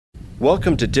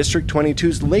Welcome to District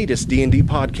 22's latest D&D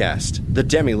podcast, The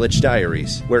Demi-Lich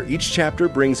Diaries, where each chapter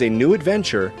brings a new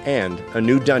adventure and a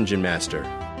new dungeon master.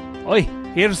 Oi,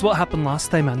 here's what happened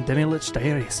last time on Demi-Lich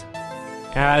Diaries.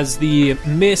 As the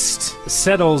mist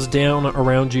settles down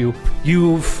around you,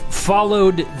 you've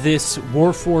followed this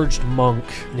warforged monk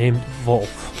named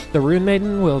Wolf. The Rune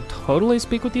Maiden will totally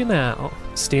speak with you now.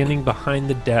 Standing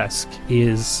behind the desk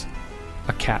is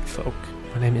a catfolk.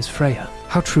 My name is Freya.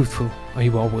 How truthful are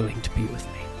you all willing to be with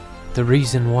me? The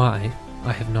reason why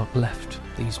I have not left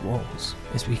these walls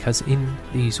is because in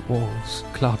these walls,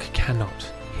 Clark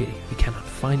cannot hear you. He cannot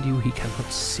find you. He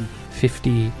cannot see.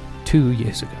 52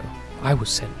 years ago, I was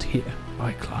sent here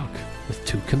by Clark with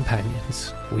 2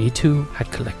 companions. We 2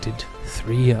 had collected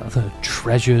 3 other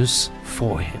treasures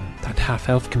for him. That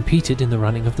half-elf competed in the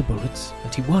running of the bullets,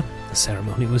 and he won. The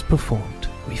ceremony was performed.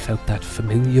 We felt that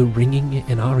familiar ringing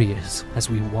in our ears as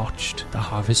we watched the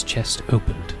harvest chest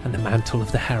opened and the mantle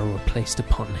of the harrower placed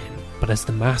upon him. But as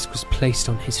the mask was placed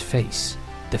on his face,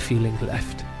 the feeling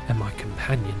left, and my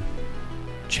companion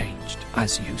changed,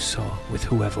 as you saw with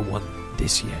whoever won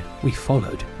this year. We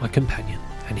followed my companion,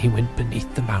 and he went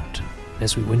beneath the mountain.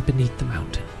 As we went beneath the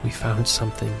mountain, we found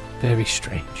something very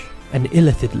strange. An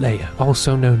Illithid layer,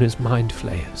 also known as Mind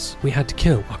Flayers. We had to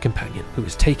kill our companion, who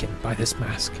was taken by this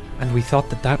mask, and we thought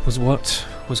that that was what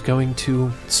was going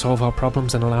to solve our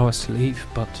problems and allow us to leave,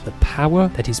 but the power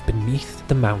that is beneath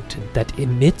the mountain, that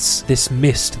emits this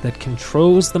mist that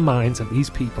controls the minds of these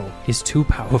people, is too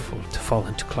powerful to fall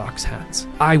into Clark's hands.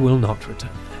 I will not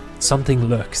return there. Something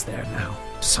lurks there now.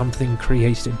 Something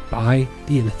created by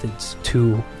the Illithids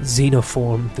to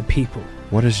xenoform the people.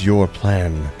 What is your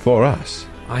plan for us?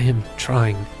 I am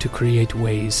trying to create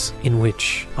ways in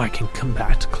which I can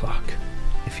combat Clark.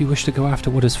 If you wish to go after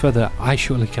what is further, I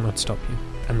surely cannot stop you.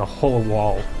 And the whole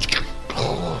wall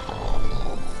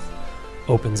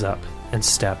opens up and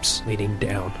steps leading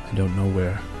down. I don't know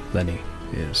where Lenny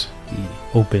is. He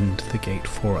opened the gate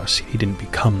for us. He didn't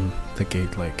become the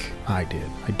gate like I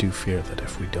did. I do fear that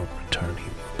if we don't return, he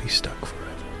will be stuck forever.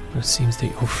 It seems that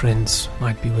your friends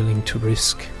might be willing to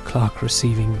risk Clark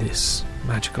receiving this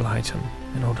magical item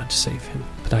in order to save him.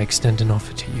 But I extend an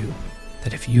offer to you,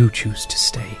 that if you choose to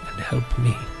stay and help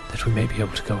me, that we may be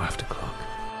able to go after Clark.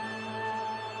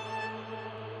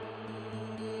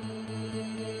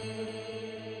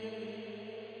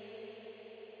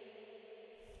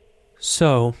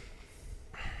 So,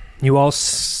 you all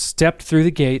stepped through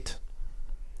the gate,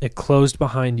 it closed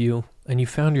behind you, and you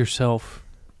found yourself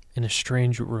in a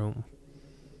strange room.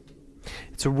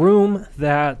 It's a room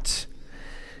that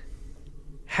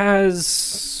has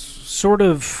sort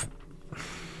of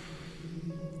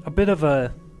a bit of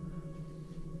a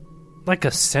like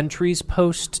a sentry's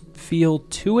post feel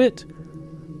to it,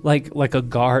 like a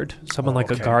guard,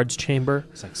 like a guard's chamber.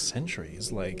 It's like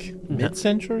centuries, like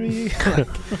mid-century. Like,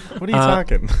 what are you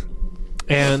talking?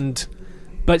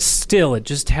 But still, it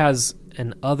just has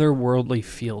an otherworldly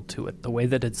feel to it. The way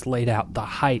that it's laid out, the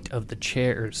height of the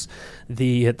chairs,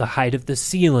 the height of the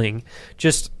ceiling,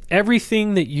 just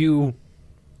everything that you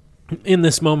in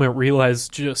this moment realize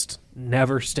just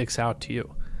never sticks out to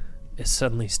you is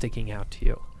suddenly sticking out to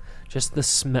you. Just the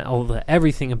smell,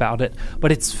 everything about it,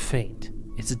 but it's faint.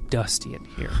 It's dusty in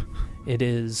here. It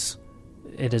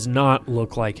does not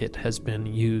look like it has been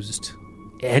used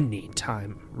any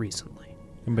time recently.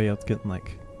 Anybody else getting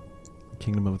like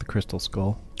Kingdom of the Crystal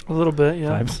Skull? A little bit,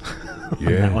 yeah. Vibes?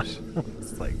 Yes.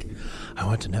 It's like, I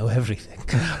want to know everything.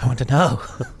 I want to know.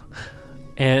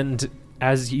 And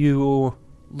as you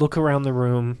look around the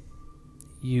room,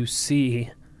 you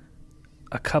see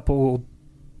a couple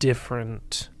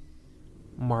different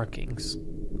markings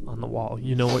on the wall.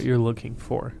 You know what you're looking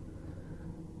for.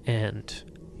 And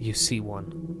you see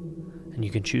one. And you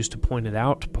can choose to point it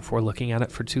out before looking at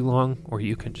it for too long, or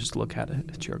you can just look at it.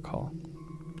 It's your call.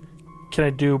 Can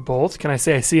I do both? Can I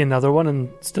say I see another one and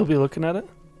still be looking at it?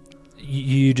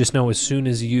 You just know as soon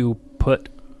as you put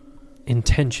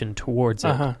intention towards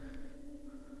it,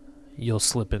 you'll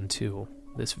slip into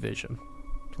this vision.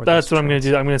 That's what I'm going to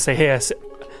do. I'm going to say, hey,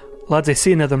 lads, I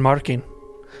see another marking.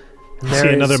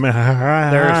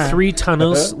 There are 3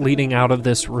 tunnels leading out of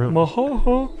this room.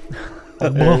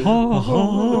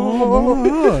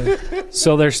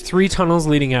 So there's 3 tunnels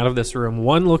leading out of this room.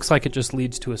 One looks like it just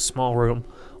leads to a small room.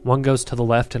 One goes to the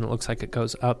left and it looks like it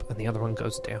goes up, and the other one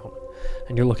goes down.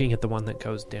 And you're looking at the one that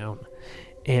goes down.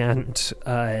 And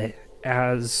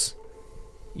as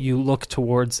you look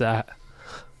towards that,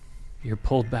 you're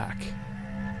pulled back.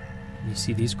 You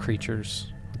see these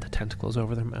creatures with the tentacles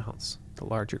over their mouths, the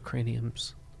larger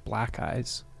craniums, black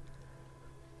eyes.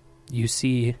 You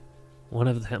see one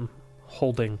of them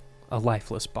holding a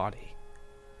lifeless body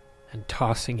and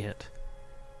tossing it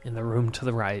in the room to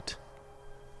the right,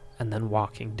 and then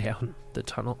walking down the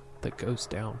tunnel that goes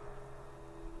down.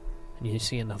 And you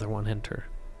see another one enter,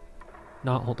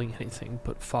 not holding anything,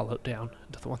 but follow down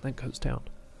into the one that goes down.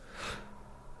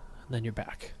 And then you're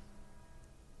back.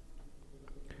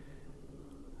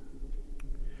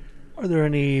 Are there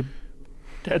any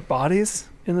dead bodies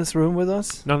in this room with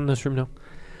us? Not in this room, no.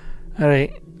 All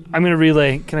right. I'm going to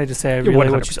relay. Can I just say I relay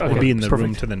what you said? We'll be in the perfect.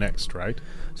 room to the next, right?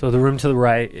 So the room to the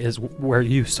right is where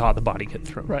you saw the body get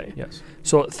thrown. Right. Yes.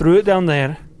 So threw it down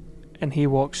there, and he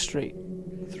walked straight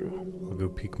through. I'll go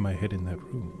peek my head in that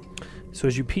room. So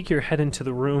as you peek your head into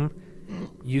the room,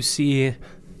 you see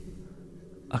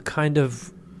a kind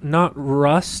of, not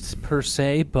rust per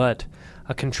se, but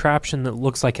a contraption that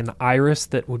looks like an iris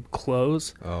that would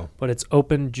close, but it's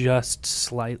open just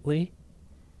slightly.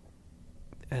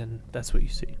 And that's what you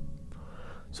see.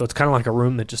 So it's kind of like a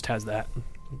room that just has that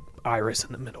iris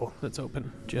in the middle that's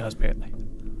open just barely.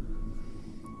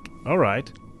 All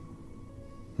right.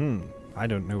 I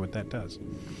don't know what that does.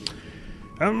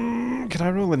 Can I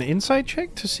roll an insight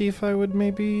check to see if I would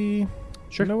maybe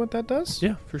know what that does?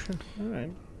 Yeah, for sure. All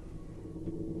right.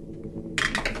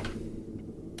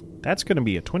 That's going to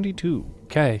be a 22.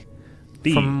 Okay.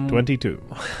 22.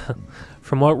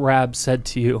 From what Rab said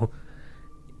to you,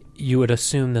 you would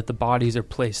assume that the bodies are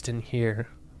placed in here,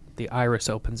 the iris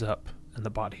opens up, and the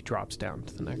body drops down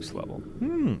to the next level.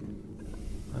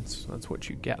 That's what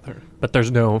you gather. But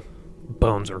there's no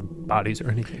bones or bodies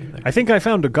or anything in there. I think I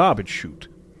found a garbage chute.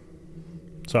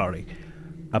 Sorry.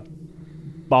 A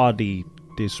body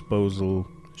disposal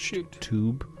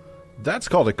tube. That's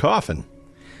called a coffin.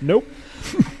 Nope.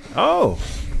 Oh.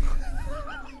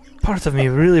 Part of me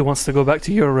really wants to go back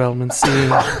to your realm and see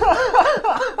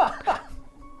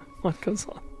what goes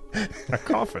on. A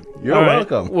coffin. You're All right.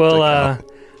 welcome. Well,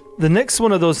 the next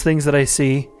one of those things that I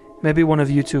see, maybe one of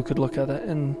you two could look at it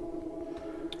and...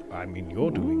 I mean,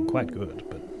 you're doing quite good,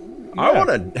 but... I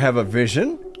want to have a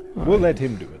vision. We'll let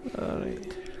him do it. All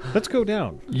right. Let's go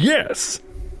down. Yes.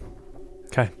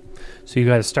 Okay. So you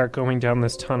guys start going down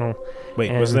this tunnel.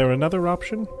 Wait, was there another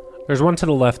option? There's one to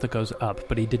the left that goes up,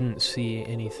 but he didn't see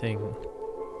anything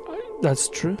That's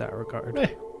true. in that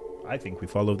regard. I think we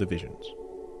follow the visions.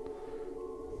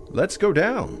 Let's go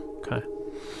down. Okay.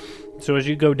 So as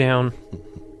you go down,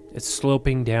 it's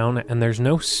sloping down, and there's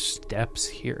no steps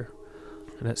here.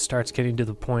 And it starts getting to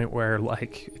the point where,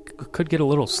 like, it could get a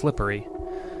little slippery.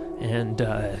 And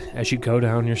as you go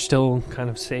down, you're still kind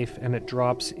of safe, and it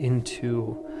drops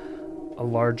into a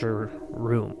larger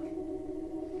room.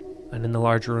 And in the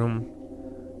larger room,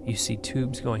 you see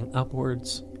tubes going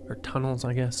upwards, or tunnels,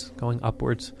 I guess, going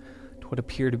upwards to what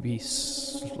appear to be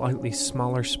slightly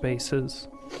smaller spaces.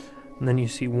 And then you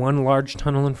see one large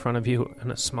tunnel in front of you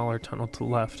and a smaller tunnel to the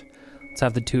left. Let's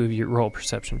have the two of you roll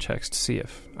perception checks to see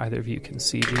if either of you can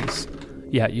see these.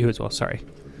 Yeah, you as well, sorry.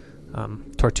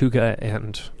 Tortuga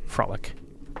and Frolic.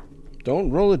 Don't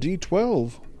roll a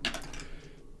d12.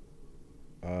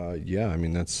 Yeah, I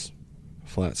mean, that's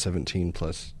flat 17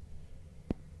 plus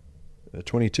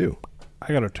 22.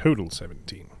 I got a total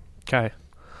 17. Okay.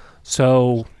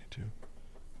 So 22.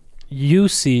 you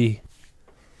see,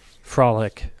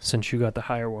 Frolic, since you got the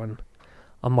higher one,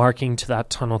 a marking to that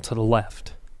tunnel to the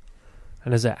left.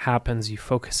 And as it happens, you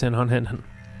focus in on it and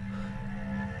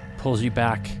pulls you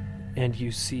back, and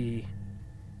you see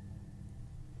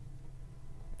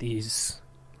these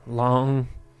long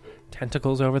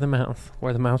tentacles over the mouth,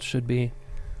 where the mouth should be,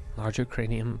 larger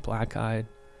cranium, black-eyed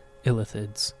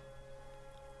illithids,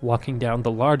 walking down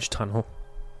the large tunnel.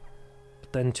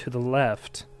 But then to the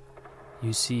left,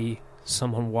 you see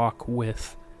someone walk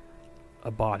with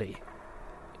a body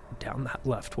down that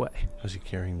left way. How's he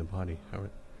carrying the body? How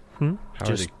are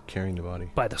Just they carrying the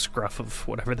body? by the scruff of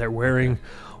whatever they're wearing,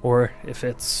 or if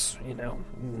it's,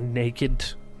 naked,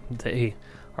 they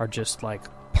are just like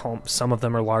some of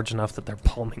them are large enough that they're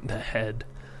palming the head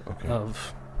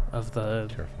of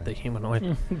the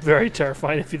humanoid. Very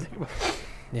terrifying if you think about it.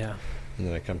 Yeah. And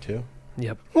then I come to?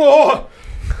 Yep. Oh!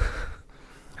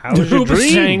 How was your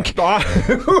dream?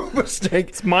 Mistake.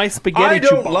 It's my spaghetti I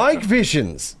don't Chewbacca. like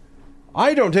visions.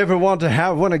 I don't ever want to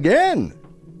have one again.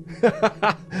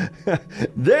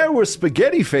 There were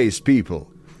spaghetti-faced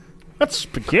people. That's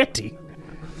spaghetti.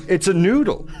 It's a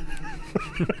noodle.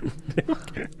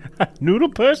 Noodle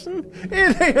person?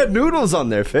 Yeah, they had noodles on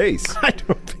their face. I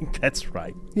don't think that's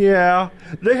right. Yeah,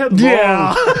 they had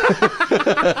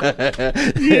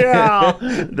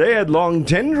they had long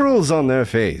tendrils on their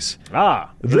face.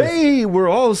 They were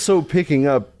also picking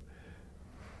up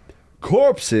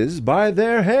corpses by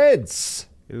their heads.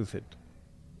 Illithid.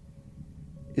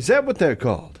 Is that what they're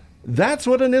called? That's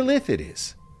what an Illithid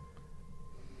is.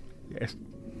 Yes.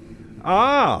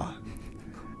 Ah,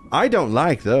 I don't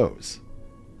like those.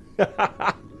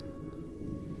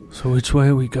 So which way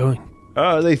are we going?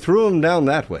 They threw him down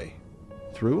that way.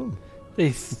 Threw him?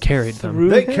 They Carried them.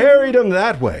 They carried him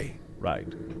that way. Right.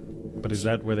 But is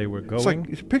that where they were going?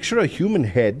 It's like, picture a human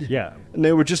head. Yeah. And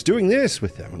they were just doing this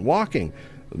with them and walking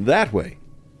that way.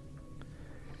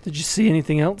 Did you see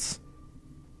anything else?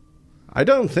 I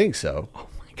don't think so. Oh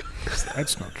my god.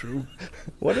 That's not true.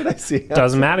 What did I see?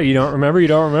 Doesn't matter. You don't remember. You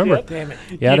don't remember. Yeah, damn it.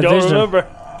 You had a don't vision. remember.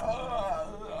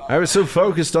 I was so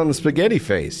focused on the spaghetti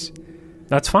face.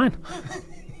 That's fine.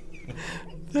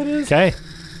 That is Okay.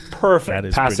 perfect. That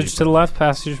is Passage pretty to the left,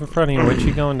 passage in front of you. Which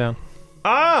you going down?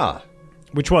 Ah!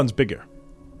 Which one's bigger?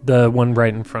 The one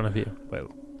right in front of you. Well,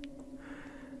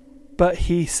 But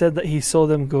he said that he saw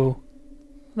them go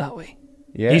that way.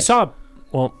 Yes. He saw.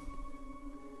 Well,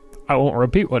 I won't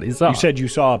repeat what he saw. you said you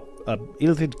saw a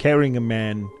Illithid carrying a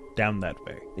man down that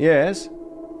way. Yes.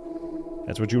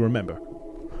 That's what you remember.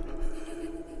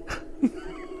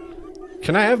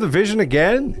 Can I have the vision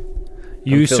again?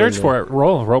 you I'm feeling search for it.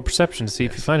 Roll perception to see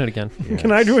if you find it again. Yes.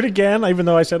 Can I do it again, even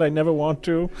though I said I never want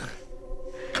to?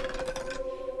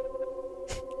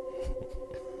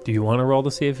 Do you want to roll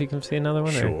to see if you can see another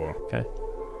one? or- Sure. Okay.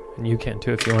 And you can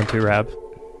too if you want to, Rab.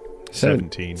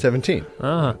 17. 17.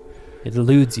 Ah, it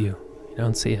eludes you. You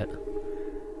don't see it.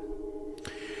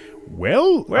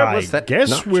 Well, Where I was that guess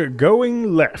notch? we're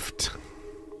going left.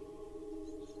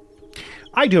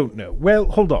 I don't know. Well,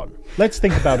 hold on. Let's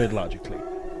think about it logically.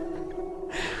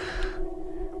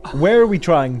 Where are we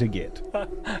trying to get?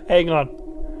 Hang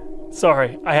on.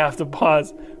 Sorry, I have to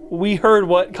pause. We heard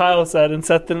what Kyle said and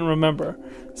Seth didn't remember.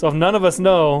 So if none of us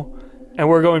know and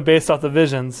we're going based off the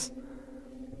visions,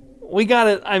 we got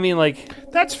it. I mean,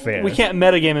 like, That's fair. we can't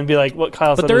metagame and be like, what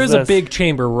Kyle said But there was is a this. big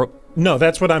chamber. No,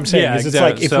 that's what I'm saying. Yeah, is it's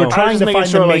exactly. like if So- we're I was trying just to making find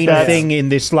sure, the like, main that's- thing in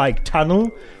this like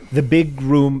tunnel, the big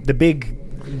room, the big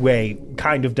way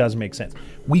kind of does make sense.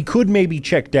 We could maybe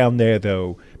check down there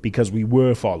though, because we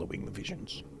were following the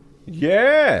visions.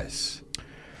 Yes.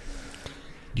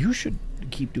 You should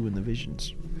keep doing the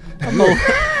visions. I'm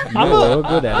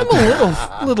good at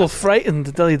a little frightened,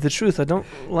 to tell you the truth. I don't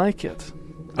like it.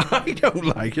 I don't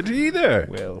like it either.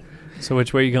 Well, So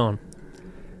which way are you going?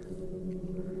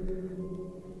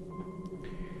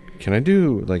 Can I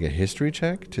do like a history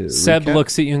check to Seb recap?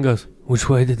 looks at you and goes, "Which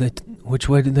way did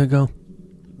they go?"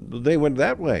 They went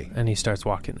that way. And he starts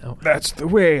walking out. that's the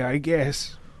way, I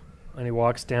guess. And he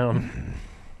walks down,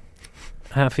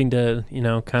 having to,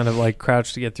 kind of like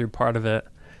crouch to get through part of it.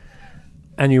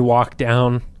 And you walk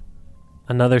down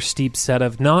another steep set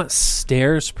of not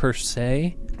stairs per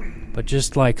se, but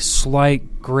just like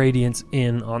slight gradients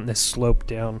in on this slope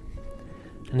down.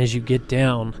 And as you get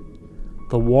down,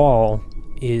 the wall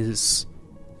is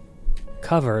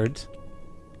covered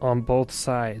on both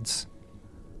sides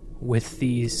with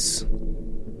these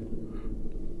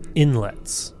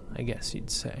inlets, I guess you'd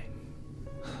say,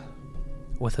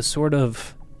 with a sort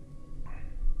of,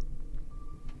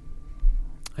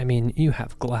 I mean, you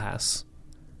have glass,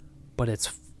 but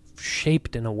it's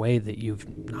shaped in a way that you've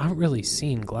not really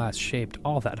seen glass shaped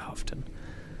all that often.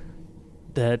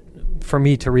 That, for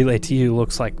me to relate to you,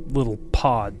 looks like little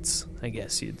pods, I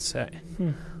guess you'd say,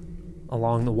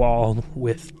 along the wall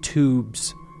with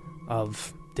tubes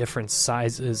of different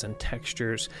sizes and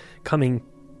textures coming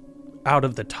out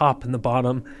of the top and the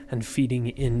bottom and feeding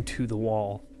into the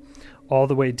wall all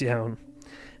the way down.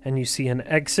 And you see an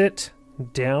exit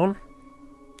down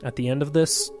at the end of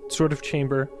this sort of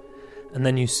chamber, and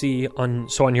then you see on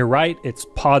your right it's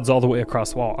pods all the way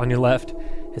across the wall. On your left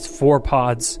it's 4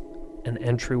 pods, an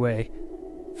entryway,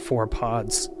 4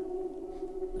 pods,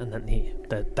 and then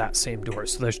that same door.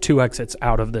 So there's 2 exits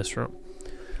out of this room.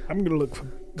 I'm going to look for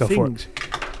Go for things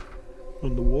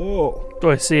on the wall. Do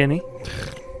I see any?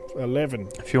 11.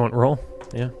 If you want roll,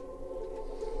 yeah.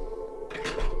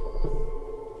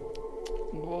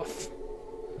 Woof.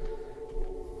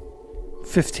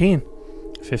 15.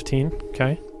 15,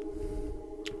 okay.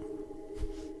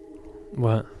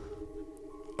 What?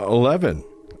 11.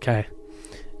 Okay.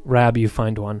 Rab, you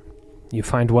find one. You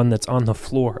find one that's on the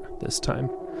floor this time,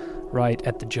 right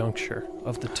at the juncture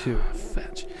of the 2.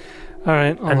 Fetch. All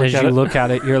right. And as you look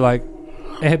at it, you're like,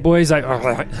 hey, boys,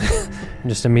 and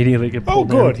just immediately get Oh, pulled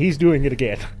good. in. He's doing it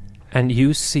again. And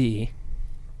you see,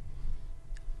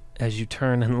 as you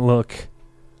turn and look,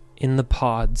 in the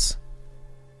pods,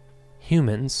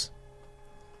 humans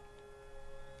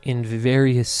in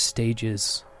various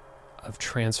stages of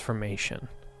transformation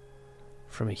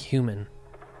from a human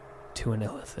to an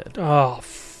Illithid. Oh,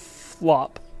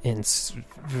 flop. in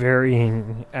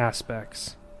varying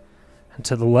aspects. And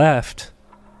to the left,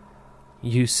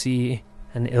 you see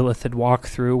an Illithid walk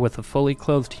through with a fully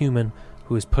clothed human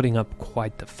who is putting up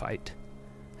quite the fight.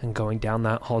 And going down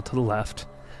that hall to the left.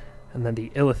 And then the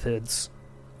Illithids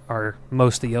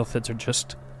most of the Illithids are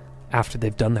just, after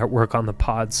they've done their work on the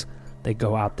pods, they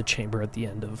go out the chamber at the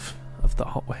end of the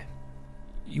hallway.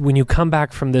 When you come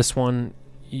back from this one,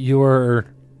 you're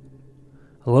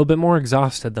a little bit more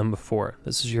exhausted than before.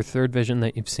 This is your third vision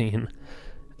that you've seen.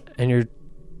 And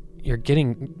you're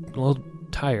getting a little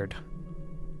tired.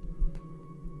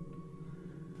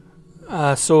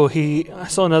 So I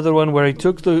saw another one where he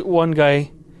took the one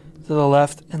guy to the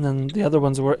left and then the other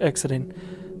ones were exiting.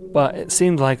 But it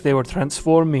seemed like they were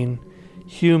transforming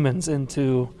humans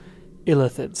into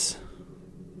Illithids.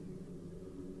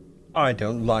 I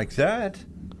don't like that.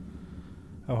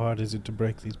 How hard is it to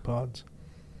break these pods?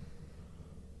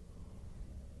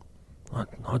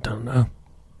 I don't know.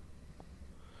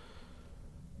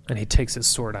 And he takes his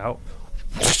sword out,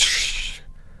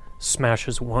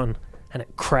 smashes one, and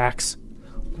it cracks,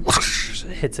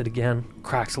 hits it again,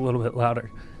 cracks a little bit louder.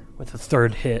 With a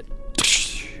third hit,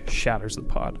 shatters the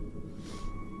pod.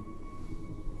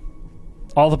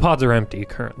 All the pods are empty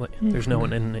currently. There's no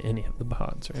one in any of the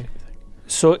pods or anything.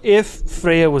 So if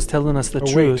Freya was telling us the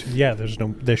truth... Wait. Yeah,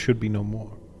 there should be no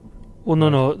more. Well,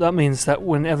 no. That means that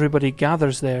when everybody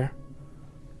gathers there,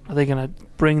 are they going to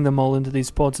bring them all into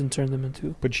these pods and turn them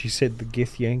into... But she said the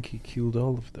Gith Yankee killed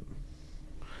all of them.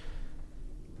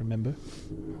 Remember?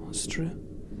 That's true.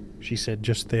 She said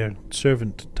just their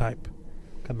servant type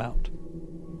come out.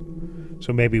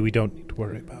 So maybe we don't need to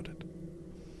worry about it.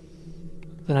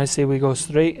 Then I say we go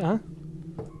straight, huh?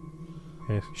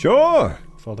 Yes. Sure.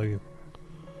 Follow you.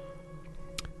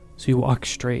 So you walk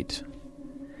straight,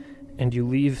 and you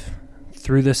leave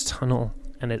through this tunnel,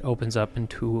 and it opens up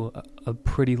into a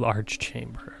pretty large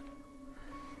chamber.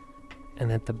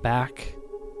 And at the back,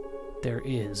 there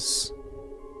is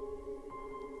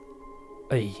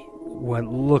what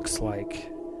looks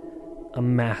like a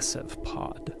massive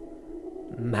pod.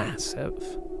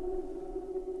 Massive.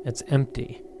 It's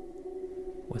empty,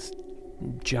 with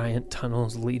giant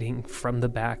tunnels leading from the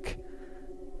back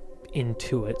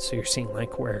into it, so you're seeing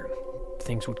like where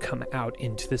things would come out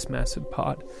into this massive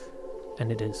pod,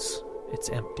 and it's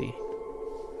empty.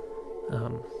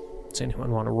 Does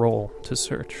anyone want to roll to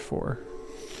search for?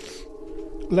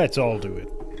 Let's all do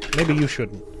it. Maybe you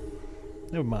shouldn't.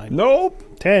 Never mind. Nope.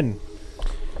 10.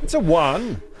 It's a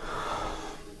 1.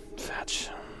 Fetch.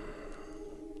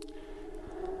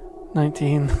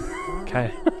 19.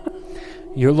 Okay.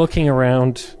 You're looking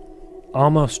around,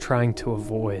 almost trying to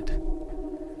avoid.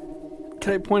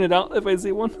 Can I point it out if I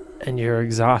see one? And you're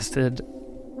exhausted.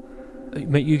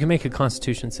 But you can make a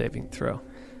Constitution saving throw.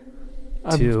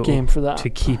 I'm game for that. To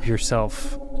keep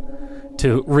yourself...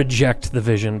 to reject the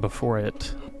vision before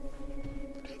it...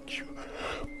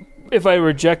 If I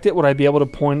reject it, would I be able to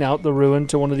point out the ruin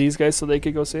to one of these guys so they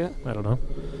could go see it? I don't know.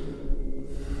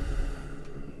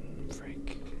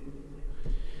 Freak.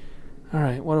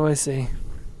 Alright, what do I see?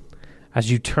 As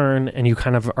you turn and you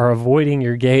kind of are avoiding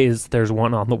your gaze, there's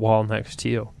one on the wall next to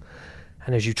you.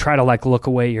 And as you try to like look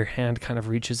away, your hand kind of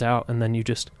reaches out and then you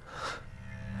just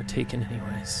are taken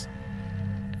anyways.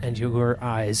 And your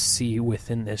eyes see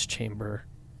within this chamber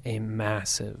a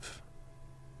massive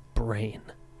brain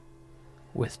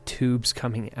with tubes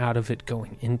coming out of it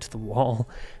going into the wall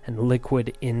and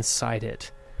liquid inside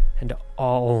it. And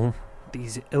all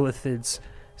these Illithids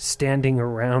standing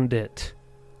around it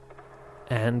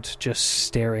and just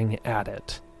staring at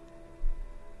it.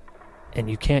 And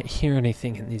you can't hear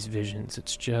anything in these visions.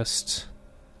 It's just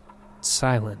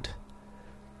silent.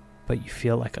 But you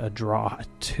feel like a draw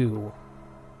to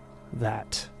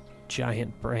that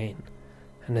giant brain.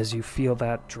 And as you feel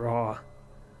that draw,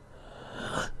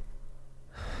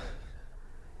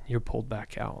 you're pulled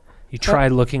back out. You try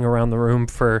looking around the room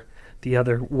for the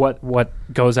other, what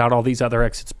goes out all these other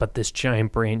exits, but this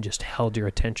giant brain just held your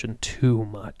attention too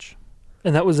much.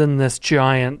 And that was in this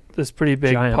pretty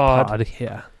big giant pod.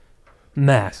 Yeah.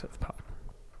 Massive pod.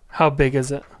 How big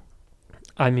is it?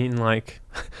 I mean, like,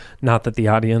 not that the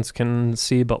audience can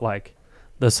see, but like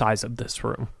the size of this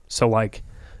room. So like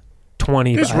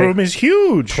 20 This by... room is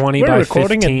huge. 20 We're by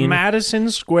recording 15. at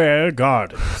Madison Square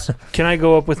Gardens. Can I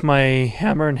go up with my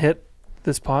hammer and hit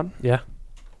this pod? Yeah.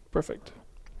 Perfect.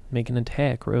 Make an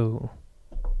attack roll.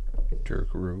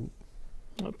 Jerkaroo.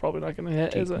 I'm probably not going to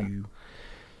hit, is it?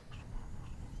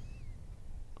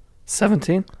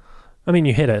 17. I mean,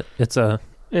 you hit it. It's a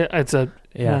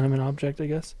inanimate object, I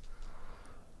guess.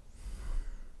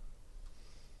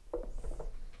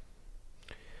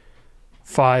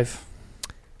 Five.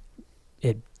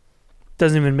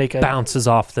 Doesn't even make a... bounces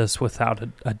off this without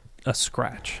a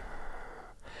scratch.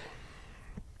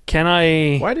 Can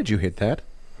I... Why did you hit that?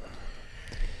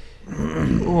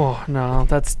 Oh, no,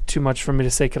 that's too much for me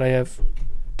to say. Could I have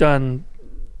done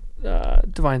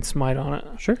Divine Smite on it?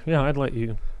 Sure. Yeah, I'd let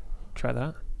you try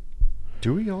that.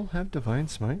 Do we all have Divine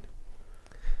Smite?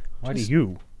 Why do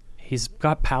you? He's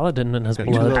got Paladin in his Got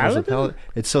 2 blood. levels of Paladin?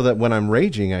 It's so that when I'm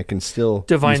raging, I can still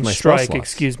Divine use my spell Strike, slots.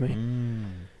 excuse me.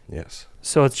 Yes.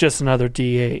 So it's just another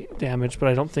D8 damage, but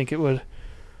I don't think it would...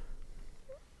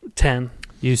 10.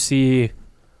 You see,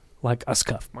 like, a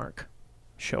scuff mark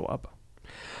show up.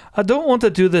 I don't want to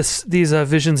do these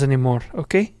visions anymore,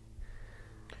 okay?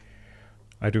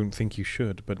 I don't think you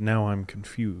should, but now I'm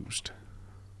confused.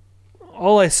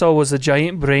 All I saw was a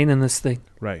giant brain in this thing.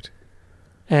 Right.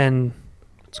 And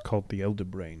It's called the Elder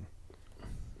Brain.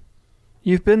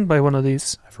 you've been by one of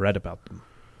these. I've read about them.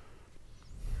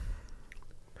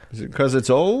 Is it because it's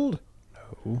old?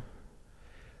 No.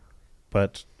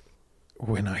 But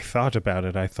when I thought about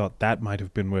it, I thought that might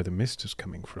have been where the mist is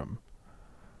coming from.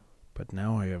 But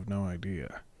now I have no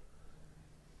idea.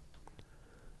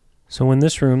 So in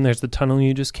this room, there's the tunnel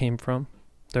you just came from.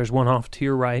 There's one off to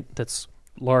your right that's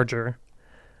larger.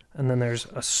 And then there's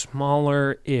a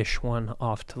smaller-ish one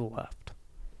off to the left.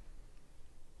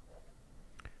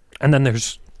 And then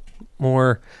there's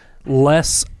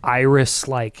less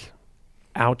iris-like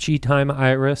ouchie time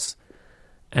iris,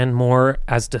 and more,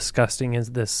 as disgusting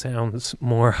as this sounds,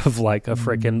 more of like a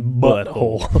freaking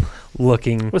butthole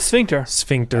looking With Sphincter.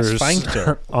 sphincters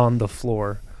Sphincter. on the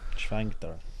floor.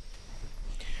 Sphincter.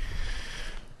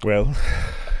 Well,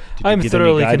 did I'm you get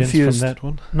thoroughly any guidance confused. from that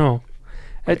one? No.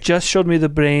 It just showed me the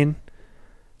brain,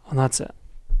 and that's it.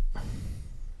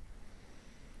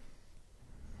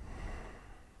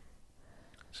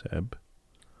 Seb,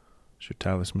 does your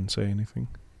talisman say anything?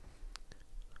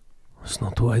 It's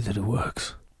not the way that it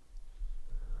works.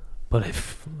 But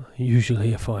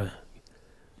usually if I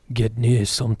get near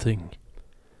something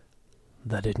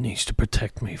that it needs to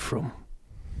protect me from,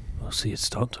 I'll see it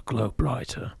start to glow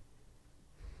brighter.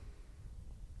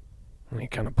 And he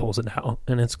kind of pulls it out,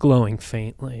 and it's glowing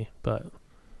faintly, but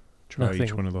Try each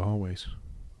nothing. one of the hallways.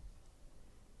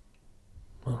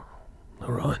 All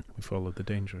right. We followed the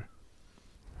danger.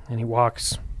 And he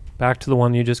walks back to the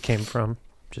one you just came from,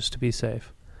 just to be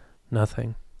safe.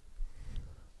 Nothing.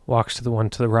 Walks to the one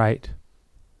to the right.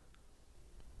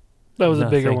 That was a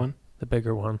bigger Nothing. one. The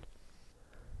bigger one.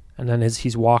 And then as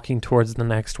he's walking towards the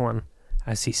next one,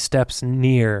 as he steps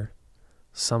near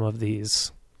some of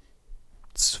these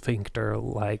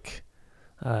sphincter-like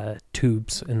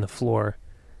tubes in the floor,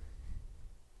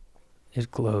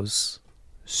 it glows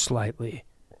slightly.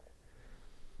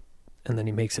 And then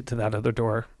he makes it to that other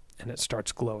door, and it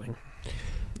starts glowing.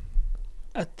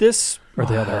 At this... Or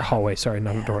the other hallway, sorry,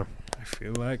 not a door. I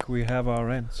feel like we have our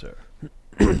answer.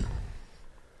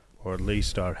 Or at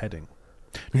least our heading.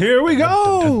 Here we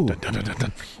go!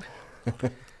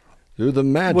 Do the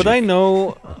magic. Would I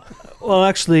know... Well,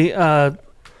 actually,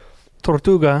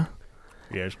 Tortuga,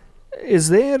 Yes. is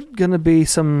there going to be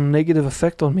some negative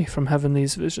effect on me from having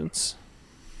these visions?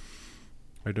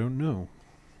 I don't know.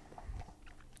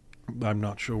 I'm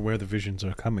not sure where the visions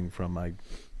are coming from. I'm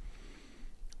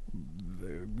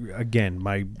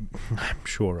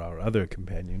sure our other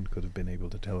companion could have been able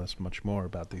to tell us much more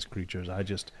about these creatures. I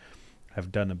just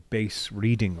have done a base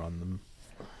reading on them.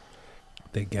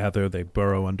 They gather, they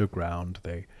burrow underground,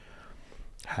 they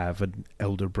have an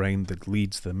elder brain that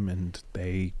leads them, and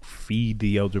they feed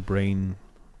the elder brain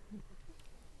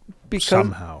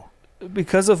somehow.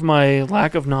 Because of my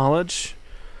lack of knowledge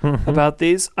about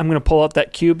these, I'm going to pull out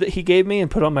that cube that he gave me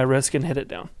and put it on my wrist and hit it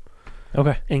down.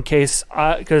 Okay. In case,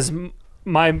 because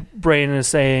my brain is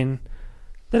saying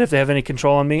that if they have any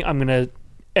control on me, I'm going to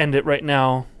end it right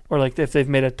now. Or like if they've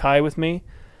made a tie with me,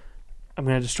 I'm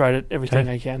going to just try everything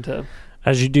I can to...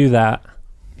 As you do that,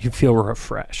 you feel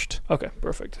refreshed. Okay,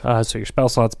 perfect. So your spell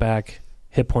slot's back,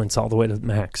 hit points all the way to the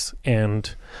max,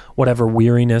 and whatever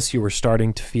weariness you were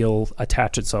starting to feel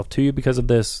attach itself to you because of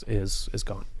this is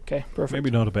gone. Okay, perfect.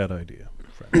 Maybe not a bad idea,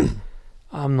 friend.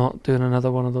 I'm not doing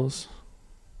another one of those.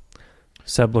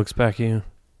 Seb looks back at you.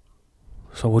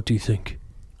 So what do you think?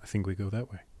 I think we go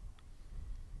that way.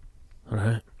 All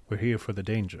right. We're here for the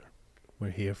danger. We're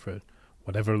here for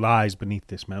whatever lies beneath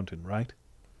this mountain, right?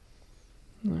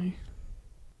 No.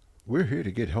 We're here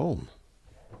to get home.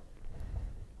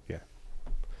 Yeah.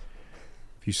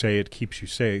 If you say it keeps you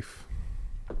safe,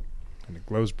 and it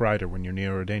glows brighter when you're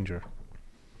near a danger,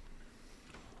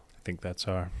 I think that's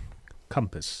our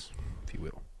compass, if you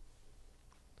will.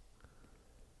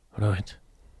 All right.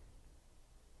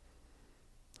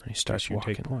 And he starts You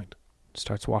walking. take point.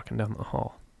 starts walking down the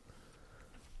hall.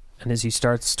 And as he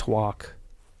starts to walk,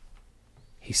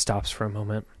 he stops for a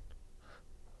moment.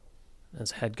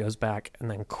 His head goes back, and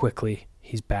then quickly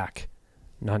he's back.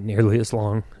 Not nearly as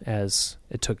long as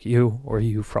it took you or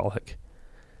you, Frolic.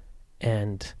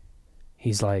 And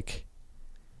he's like,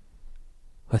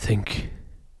 I think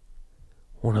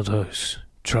one of those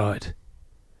tried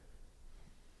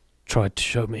to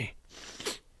show me.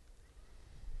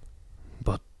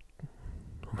 But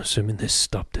I'm assuming this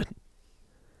stopped it.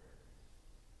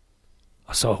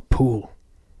 I saw a pool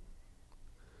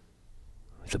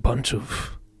with a bunch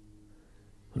of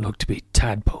what looked to be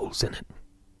tadpoles in it.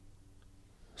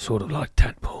 Sort of like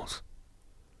tadpoles.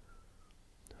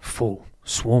 Full,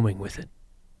 swarming with it.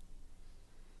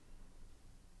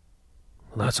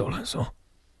 Well, that's all I saw.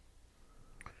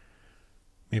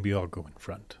 Maybe I'll go in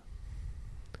front.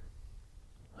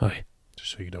 Aye.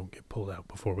 Just so you don't get pulled out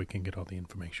before we can get all the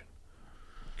information.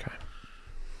 Okay.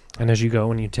 And as you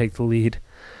go and you take the lead,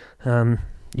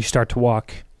 you start to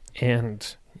walk,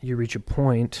 and you reach a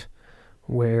point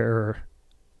where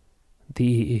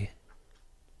the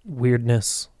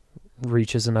weirdness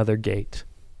reaches another gate.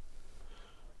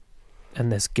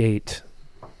 And this gate,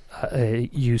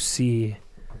 you see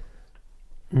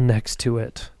next to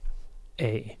it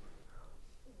a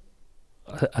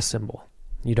symbol.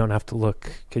 You don't have to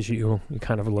look because you're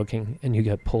kind of looking, and you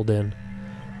get pulled in.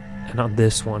 And on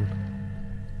this one,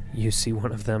 you see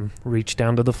one of them reach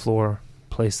down to the floor,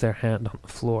 place their hand on the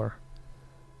floor,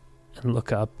 and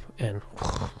look up, and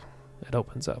it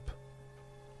opens up.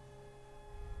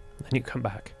 Then you come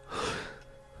back.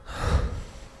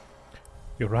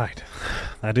 You're right.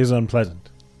 That is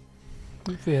unpleasant.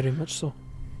 Very much so.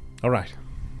 All right.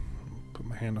 Put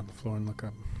my hand on the floor and look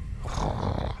up.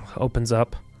 Opens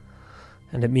up,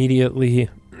 and immediately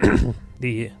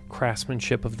the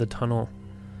craftsmanship of the tunnel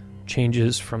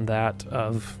changes from that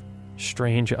of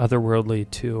strange, otherworldly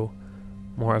to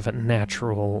more of a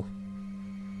natural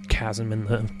chasm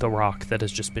in the rock that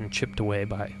has just been chipped away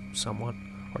by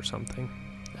someone or something.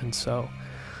 And so,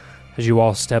 as you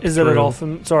all step Is through... it at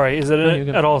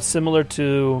all at all similar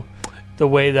to the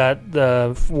way that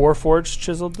the Warforged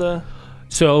chiseled the...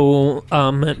 So,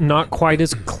 not quite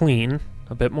as clean,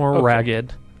 a bit more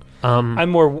ragged. I'm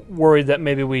more worried that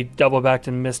maybe we double backed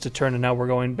and missed a turn, and now we're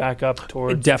going back up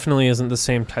towards... It definitely isn't the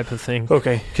same type of thing.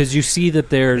 Okay. Because you see that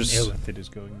there's... Illithid is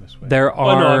going this way. There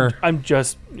are... no, I'm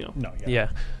just, you know... No, Yeah.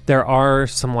 There are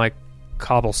some, like,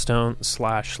 cobblestone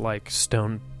 / like,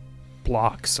 stone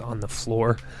blocks on the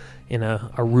floor in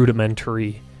a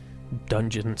rudimentary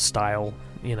dungeon-style,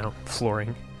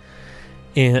 flooring.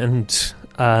 And,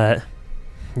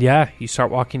 you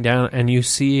start walking down, and you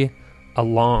see a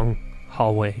long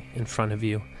hallway in front of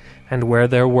you, and where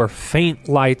there were faint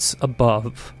lights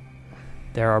above,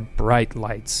 there are bright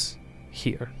lights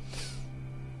here,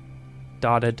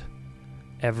 dotted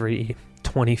every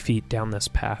 20 feet down this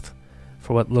path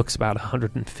for what looks about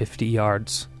 150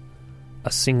 yards,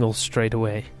 a single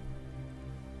straightaway.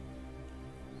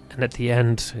 And at the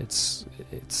end,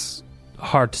 it's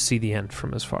hard to see the end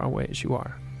from as far away as you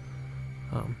are.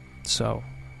 So,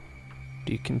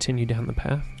 do you continue down the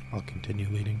path? I'll continue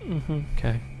leading. Mm-hmm.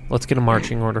 Okay. Let's get a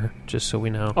marching order, just so we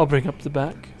know. I'll bring up the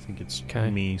back. I think it's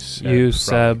Me, Seb, you,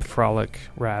 Seb, Frolic,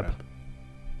 Rab.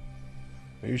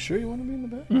 Are you sure you want to be in the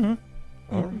back?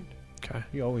 Mm-hmm. All right. Okay.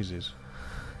 He always is.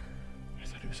 I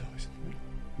thought he was always in the back.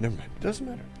 Never mind. Doesn't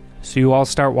matter. So you all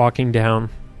start walking down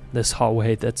this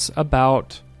hallway that's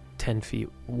about 10 feet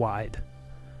wide.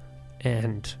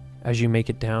 And as you make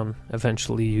it down,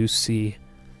 eventually you see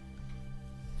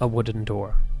a wooden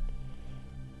door.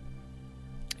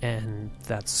 And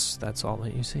that's all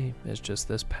that you see, is just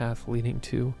this path leading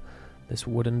to this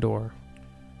wooden door.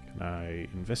 Can I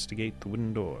investigate the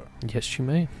wooden door? Yes, you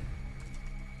may.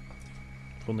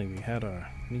 If only we had our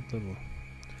neat little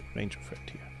ranger friend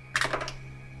here.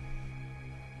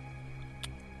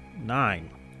 9.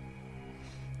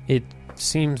 It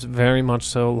seems very much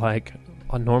so like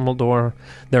a normal door.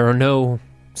 There are no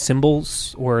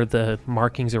symbols or the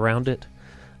markings around it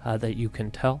that you can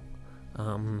tell.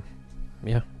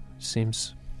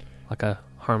 Seems like a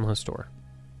harmless door.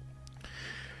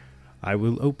 I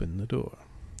will open the door.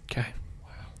 Okay.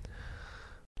 Wow.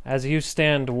 As you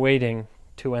stand waiting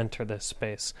to enter this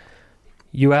space,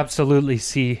 you absolutely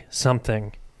see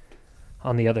something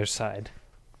on the other side.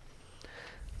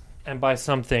 And by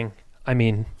something, I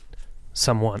mean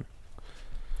someone.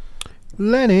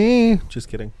 Lenny! Just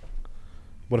kidding.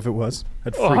 What if it was?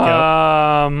 I'd freak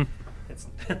out.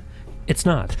 It's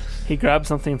not. He grabbed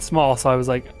something small, so I was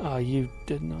like, oh, you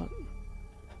did not.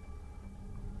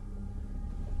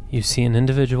 You see an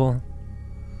individual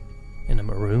in a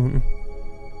maroon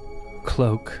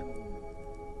cloak,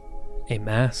 a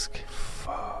mask,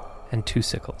 and 2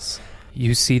 sickles.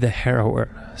 You see the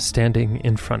harrower standing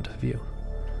in front of you.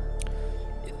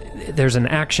 There's an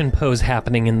action pose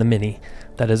happening in the mini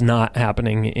that is not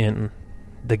happening in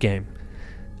the game.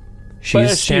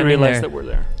 But she realized that we're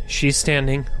there. She's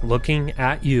standing, looking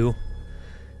at you.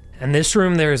 And this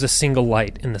room, there is a single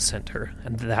light in the center,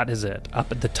 and that is it,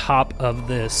 up at the top of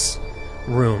this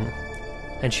room.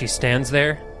 And she stands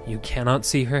there. You cannot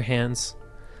see her hands.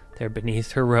 They're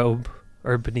beneath her robe,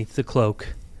 or beneath the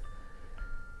cloak.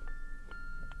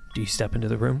 Do you step into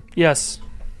the room? Yes.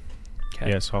 Okay.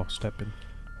 Yes, I'll step in.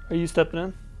 Are you stepping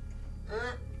in?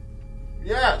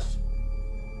 Yes.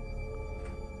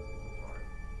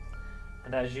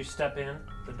 And as you step in,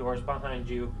 the doors behind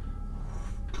you.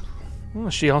 Oh,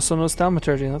 she also knows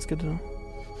thaumaturgy. That's good to know.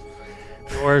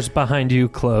 Doors behind you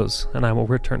close, and I will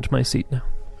return to my seat now.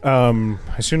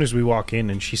 As soon as we walk in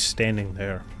and she's standing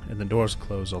there and the doors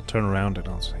close, I'll turn around and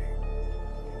I'll say,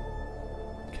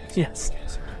 Yes.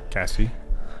 Cassie?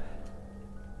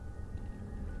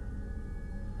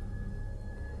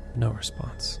 No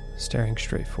response. Staring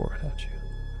straight forward at you.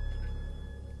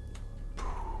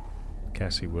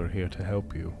 Cassie, we're here to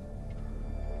help you.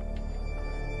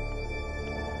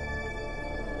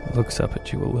 Looks up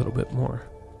at you a little bit more.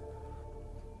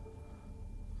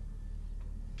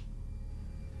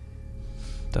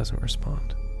 Doesn't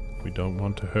respond. We don't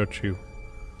want to hurt you.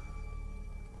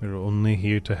 We're only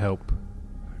here to help.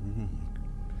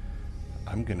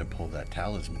 I'm gonna pull that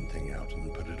talisman thing out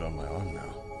and put it on my arm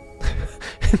now.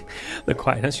 The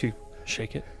quietness, you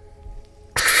shake it.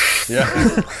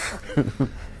 Yeah.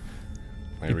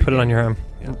 You put it on your arm.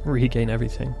 Yeah. Regain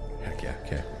everything. Heck yeah,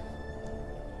 okay.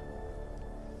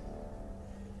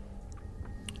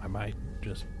 I might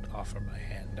just offer my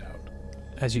hand out.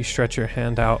 As you stretch your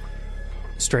hand out,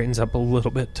 straightens up a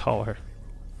little bit taller.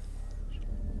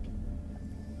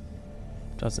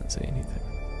 Doesn't say anything.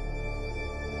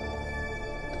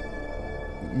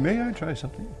 May I try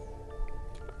something?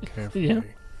 Carefully. Yeah.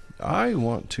 I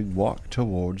want to walk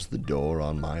towards the door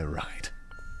on my right.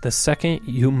 The second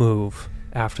you move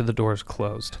after the door's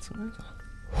closed, That's what I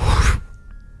thought.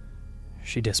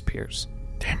 she disappears.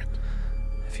 Damn it.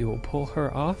 If you will pull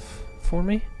her off for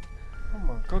me, Come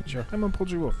on, gotcha. I'm gonna pull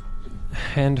you off.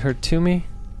 hand her to me.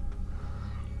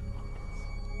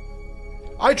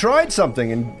 I tried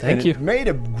something and Thank you. It made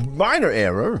a minor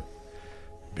error.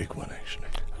 Big one, actually.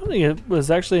 I don't think it was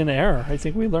actually an error. I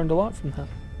think we learned a lot from that.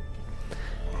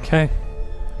 Okay.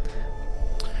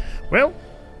 Well,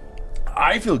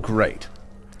 I feel great.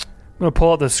 I'm going to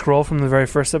pull out the scroll from the very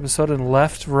first episode and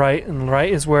left, right, and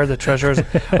right is where the treasure is.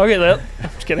 Okay,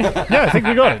 just kidding. yeah, I think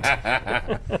we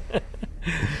got it.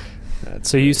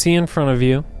 So you see in front of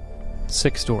you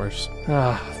 6 doors,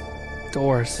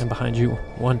 Doors. and behind you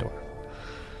 1 door.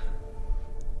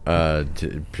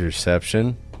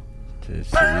 Perception to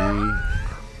see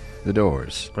the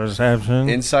doors. Perception.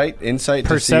 Insight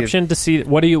Perception to see.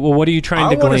 What are you trying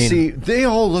to I want to glean? see. They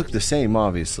all look the same,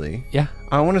 obviously. Yeah.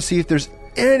 I want to see if there's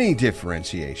any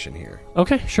differentiation here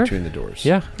Okay. Sure. between the doors.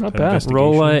 Yeah. Not bad.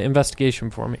 Roll investigation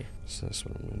for me. So that's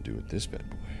what I'm going to do with this bad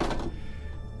boy.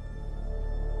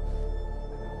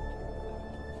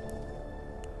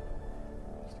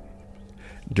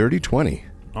 Dirty 20,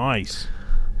 Nice.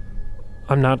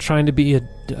 I'm not trying to be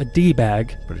a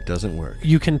D-bag. but it doesn't work.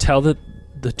 You can tell that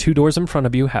the 2 doors in front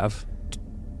of you have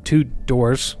 2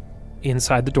 doors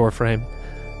inside the door frame,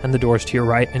 and the doors to your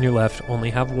right and your left only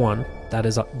have 1. That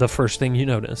is the first thing you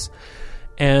notice.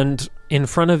 And in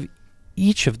front of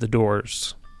each of the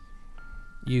doors,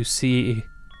 you see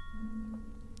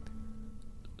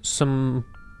some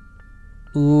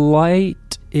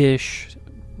light-ish,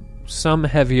 some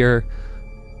heavier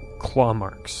claw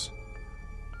marks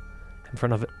in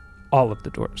front of all of the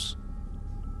doors.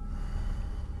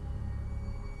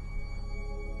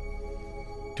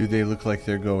 Do they look like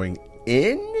they're going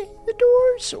in the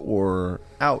doors or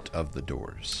out of the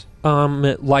doors?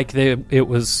 Like it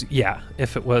was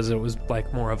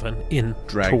like more of an in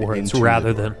Dragged towards into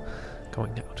rather the than door.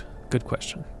 going out. Good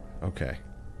question. Okay.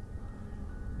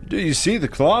 Do you see the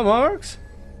claw marks?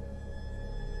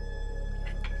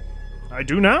 I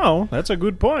do now. That's a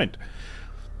good point.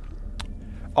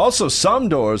 Also, some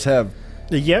doors have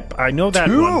Yep, I know that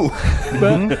 2.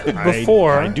 one. But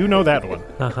before, I do know that one.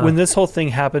 Uh-huh. when this whole thing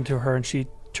happened to her and she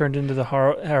turned into the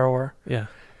harrower Yeah.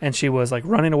 and she was like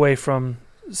running away from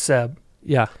Seb,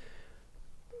 Yeah.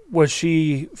 was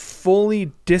she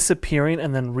fully disappearing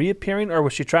and then reappearing, or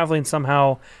was she traveling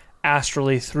somehow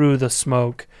astrally through the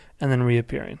smoke and then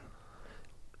reappearing?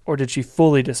 Or did she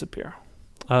fully disappear?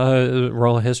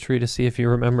 Roll a history to see if you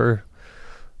remember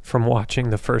from watching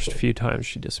the first few times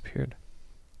she disappeared.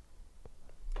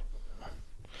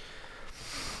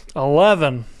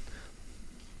 11.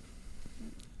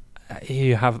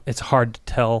 It's hard to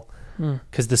tell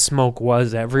because the smoke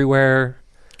was everywhere.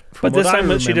 But this time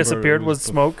that she disappeared was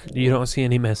smoke. You don't see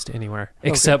any mist anywhere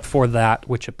except for that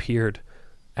which appeared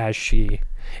as she.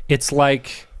 It's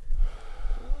like,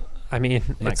 I mean,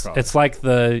 it's like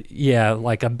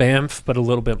like a Banff, but a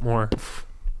little bit more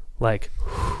like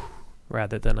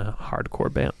rather than a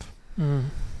hardcore Banff.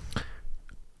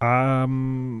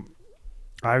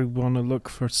 I want to look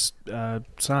for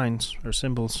signs or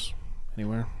symbols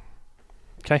anywhere.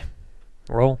 Okay,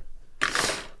 roll.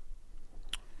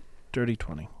 Dirty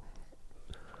 20.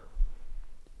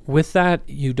 With that,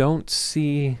 you don't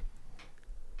see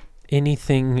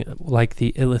anything like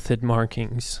the Illithid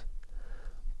markings,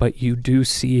 but you do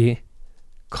see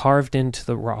carved into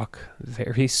the rock,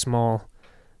 very small,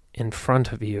 in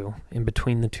front of you, in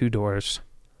between the two doors.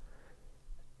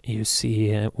 You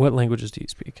see, what languages do you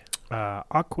speak?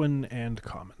 Aquan and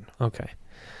Common. Okay.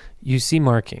 You see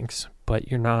markings, but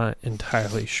you're not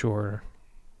entirely sure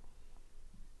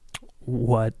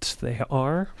what they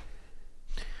are.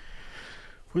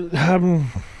 Well,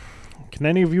 can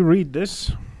any of you read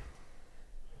this?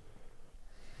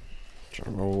 I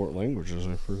don't know what languages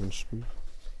I freaking speak.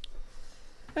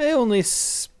 I only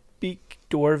speak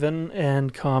Dwarven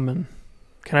and Common.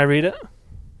 Can I read it?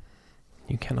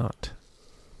 You cannot.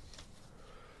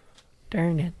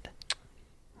 Darn it.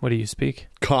 What do you speak?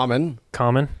 Common.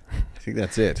 Common? I think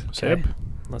that's it. Okay.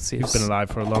 Let's see. He's been alive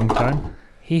for a long time.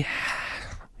 He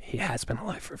has been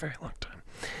alive for a very long time.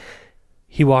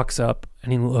 He walks up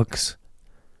and he looks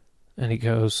and he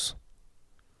goes,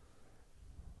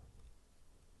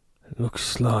 "It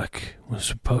looks like we're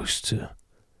supposed to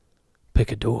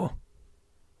pick a door.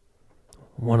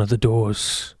 One of the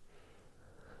doors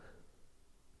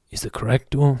is the correct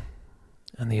door,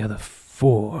 and the other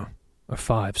 4 or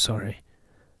 5,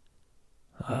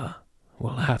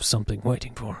 will have something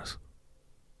waiting for us."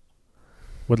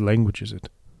 What language is it?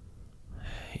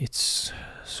 It's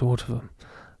sort of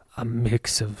a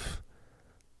mix of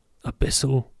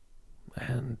abyssal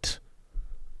and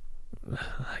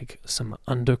like some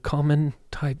undercommon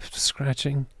type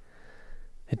scratching.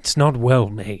 It's not well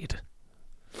made.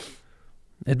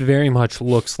 It very much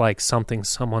looks like something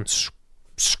someone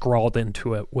scrawled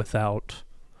into it without,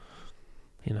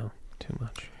 too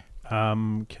much.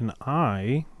 Can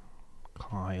I,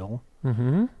 Kyle,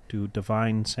 do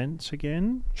Divine Sense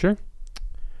again? Sure.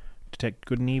 Detect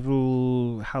good and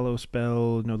evil, hallow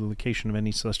spell, know the location of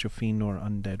any celestial fiend or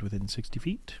undead within 60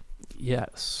 feet.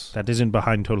 Yes. That isn't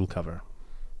behind total cover.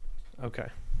 Okay.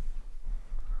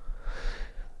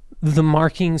 The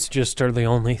markings just are the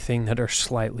only thing that are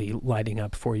slightly lighting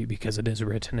up for you because it is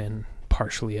written in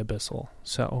partially abyssal.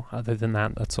 So, other than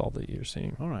that, that's all that you're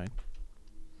seeing. All right.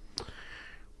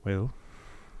 Well.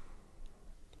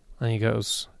 And he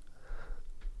goes,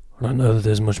 "I don't know that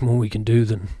there's much more we can do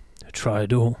than try a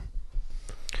door."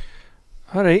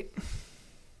 All right.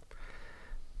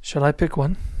 Shall I pick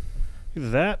one?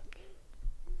 That.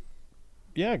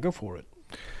 Yeah, go for it.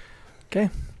 Okay.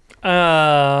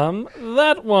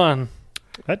 That one.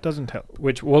 That doesn't help.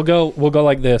 Which we'll go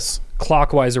like this,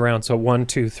 clockwise around. So 1,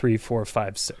 2, 3, 4,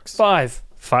 5, 6. 5.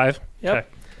 5? Yep. Okay.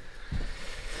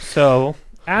 So,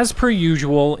 as per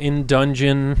usual in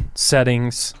dungeon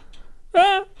settings,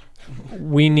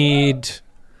 we need...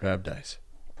 Grab dice.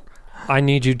 I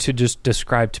need you to just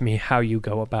describe to me how you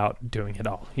go about doing it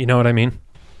all. You know what I mean?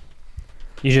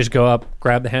 You just go up,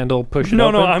 grab the handle, push it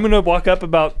open? No, I'm going to walk up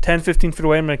about 10, 15 feet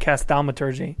away. I'm going to cast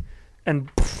Thaumaturgy. And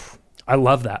I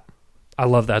love that. I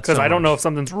love that because so I don't much. know if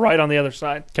something's right on the other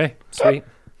side. Okay, sweet.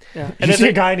 Yeah. And you see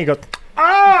a guy and he goes,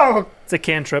 "Oh!" It's a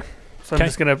cantrip. So I'm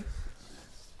just going to...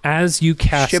 As you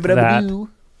cast that,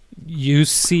 you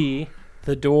see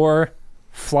the door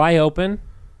fly open,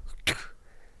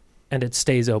 and it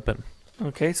stays open.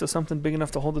 Okay, so something big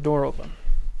enough to hold the door open.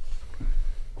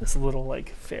 This little,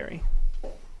 fairy.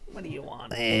 What do you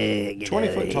want?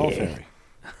 20-foot tall fairy.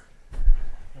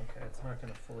 Okay, it's not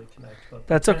going to fully connect. But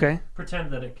That's okay.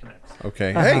 Pretend that it connects.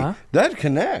 Okay. Uh-huh. Hey, that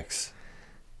connects.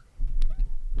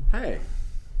 Hey.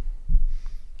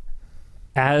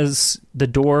 As the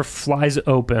door flies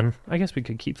open, I guess we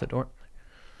could keep the door.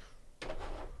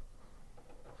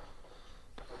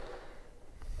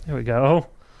 There we go.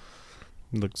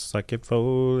 Looks like it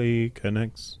fully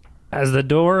connects. As the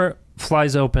door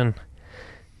flies open,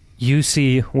 you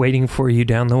see waiting for you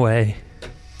down the way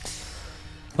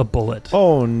a bullet.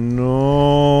 Oh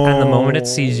no. And the moment it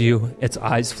sees you, its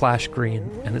eyes flash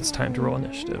green, and it's time to roll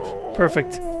initiative.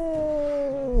 Perfect.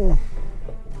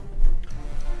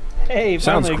 Hey,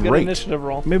 Sounds finally a good great. initiative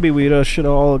roll. Maybe we should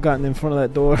have all gotten in front of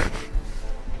that door.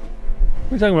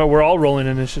 What are you talking about? We're all rolling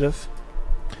initiative.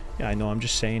 Yeah, I know. I'm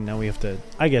just saying now we have to...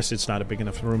 I guess it's not a big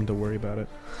enough room to worry about it.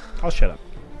 I'll shut up.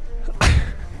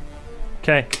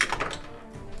 Okay.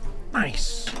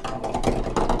 Nice.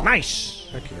 Nice.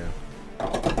 Heck yeah.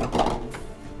 I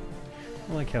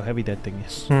like how heavy that thing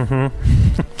is. Mm-hmm.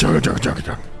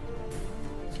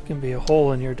 It can be a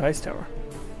hole in your dice tower.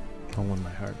 Hole in my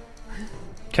heart.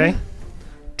 Okay.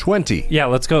 20. Yeah,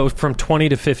 let's go from 20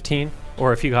 to 15,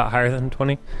 or if you got higher than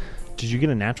 20. Did you get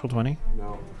a natural 20?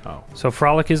 No. Oh. So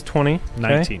Frolic is 20. Okay.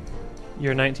 19.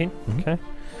 You're 19? Mhm. Okay.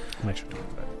 I'm actually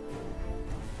 25.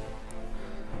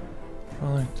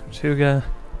 Frolic, Tortuga,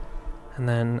 and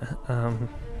then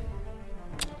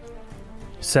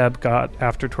Seb got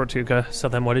after Tortuga. So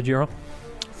then what did you roll?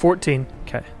 14.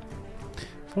 Okay.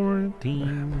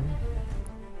 14.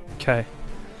 Okay.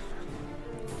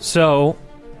 So,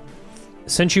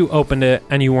 since you opened it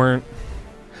and you weren't...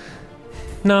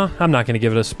 No, I'm not going to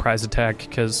give it a surprise attack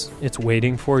because it's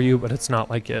waiting for you, but it's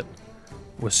not like it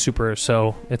was super,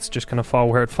 so it's just going to fall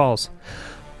where it falls.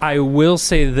 I will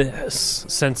say this,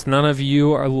 since none of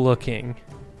you are looking,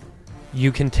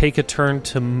 you can take a turn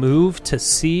to move to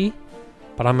see,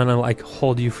 but I'm going to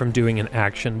hold you from doing an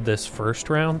action this first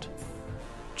round.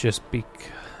 Just because...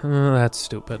 that's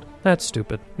stupid. That's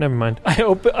stupid. Never mind.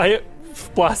 I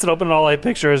blast it open and all I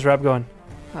picture is Rab going,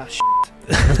 ah, shit.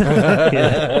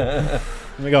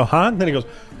 And we go, huh? And then he goes,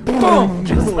 boom!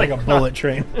 Just like a bullet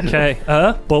train. Okay,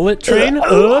 bullet train,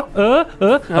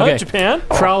 Okay, Japan?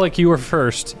 Frolic, you were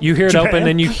first. You hear it Japan? open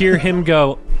and you hear him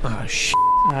go, oh, shit.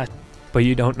 Ah, But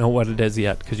you don't know what it is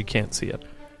yet because you can't see it.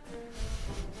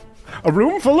 A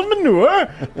room full of manure.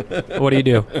 What do you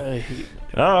do?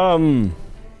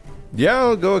 Yeah,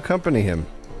 I'll go accompany him.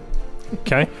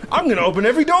 Okay. I'm going to open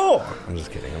every door. I'm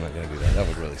just kidding. I'm not going to do that. That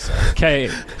would really suck. Okay.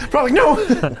 Probably no.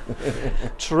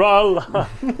 Tra-la.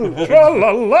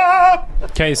 Tra-la-la.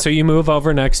 Okay, so you move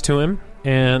over next to him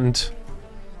and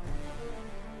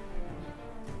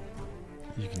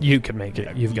you can make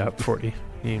it. You've got 40.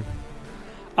 You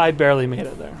I barely made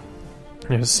it there.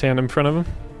 just stand in front of him.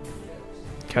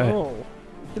 Okay. Oh,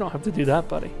 you don't have to do that,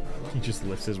 buddy. He just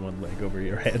lifts his one leg over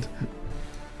your head.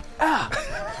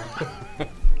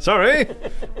 Sorry.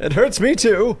 It hurts me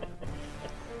too.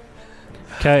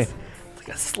 Okay. It's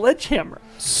like a sledgehammer.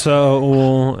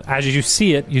 So as you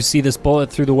see it, you see this bullet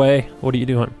through the way. What are you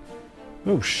doing?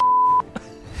 Oh,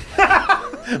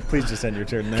 Please just end your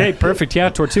turn now. Okay, perfect. Yeah,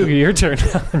 Tortuga, your turn.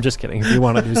 I'm just kidding. If you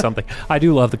want to do something, I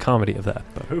do love the comedy of that.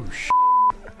 But.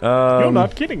 Oh, You're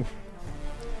not kidding.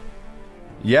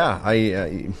 Yeah,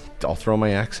 I'll throw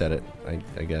my axe at it,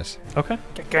 I guess. Okay,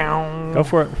 Go go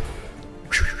for it.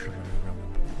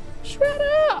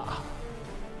 Shredder!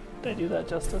 Did I do that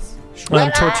justice?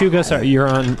 Tortuga, sorry, you're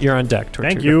on deck. Tortuga.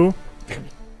 Thank you.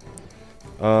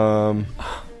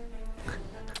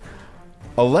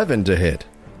 11 to hit.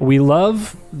 We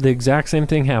love the exact same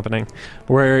thing happening,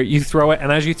 where you throw it,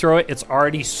 and as you throw it, it's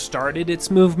already started its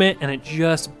movement, and it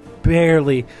just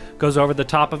barely goes over the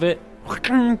top of it.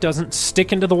 Doesn't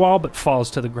stick into the wall, but falls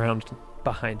to the ground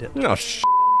behind it. No,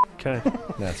 Okay.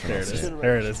 That's what There I'll it is. say.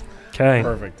 There it is. Okay.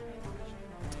 Perfect.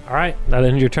 All right. That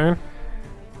ends your turn.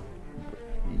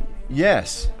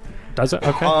 Yes. Does it?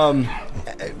 Okay.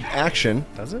 Action.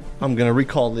 Does it? I'm going to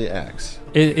recall the axe.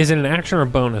 Is it an action or a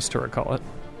bonus to recall it?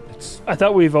 I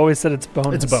thought we've always said it's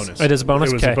bonus. It's a bonus. It is a bonus?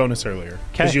 It was Okay. a bonus earlier.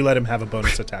 Because Okay. you let him have a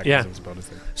bonus attack. Yeah. It was a bonus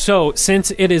thing. So, since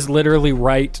it is literally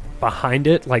right behind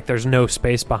it, like there's no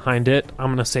space behind it, I'm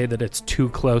going to say that it's too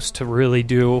close to really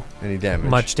do Any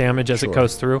damage? much damage as it Sure.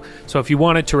 goes through. So, if you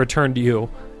want it to return to you,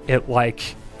 it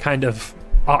kind of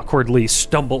awkwardly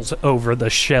stumbles over the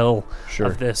shell Sure.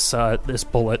 of this this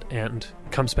bullet and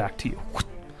comes back to you.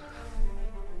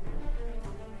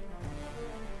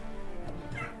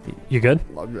 You good?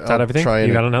 I'll that everything? Try and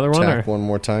You got another one, attack or? one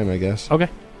more time, I guess. Okay.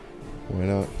 Why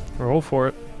not? Roll for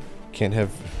it. Can't have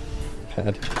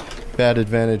bad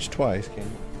advantage twice, can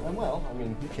you? Well, I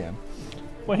mean, you can.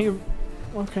 When you,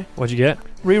 okay. What'd you get?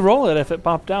 Re-roll it if it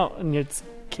popped out and it's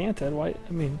canted. Why?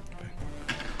 I mean,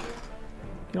 you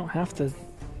don't have to.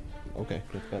 Okay,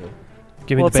 that's better.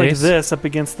 Give me Well, the it's like base. this up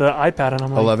against the iPad, and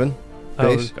I'm like, 11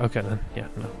 base. Oh, okay then. Yeah,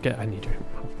 no. I need your...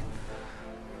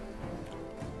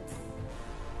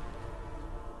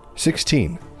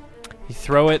 16. You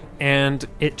throw it, and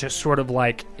it just sort of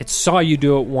it saw you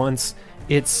do it once.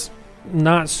 It's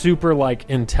not super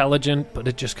intelligent, but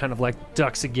it just kind of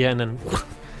ducks again and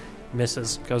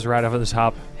misses, goes right over the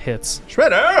top, hits.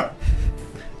 Shredder!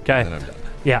 Okay. And I'm done.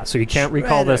 Yeah, so you can't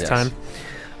recall this Yes. time.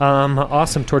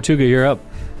 Awesome. Tortuga, you're up.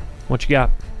 What you got?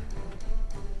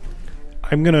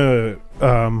 I'm gonna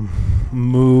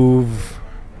move.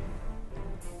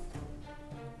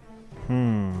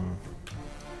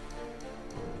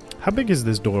 How big is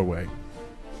this doorway?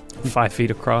 5 feet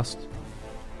across.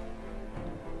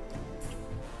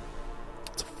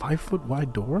 It's a 5-foot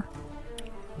wide door.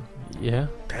 Yeah.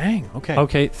 Dang. Okay.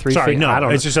 Okay, 3 Sorry, feet. no, I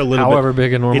don't it's know. just a little However bit.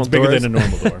 big a normal It's bigger door is. than a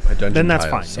normal door. A dungeon Then that's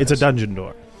tile fine. size. It's a dungeon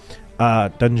door.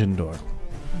 Dungeon door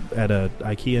at a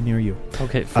IKEA near you.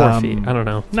 Okay, 4 feet. I don't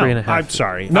know. No, 3.5. I'm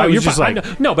sorry. No, I was you're just fine.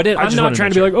 like, no, but I I'm just not wanted to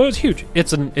trying to be make like, oh, it's huge.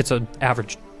 It's an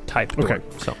average type door. Okay.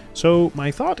 So. So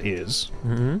my thought is,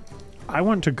 I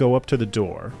want to go up to the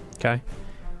door, Okay.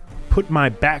 put my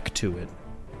back to it.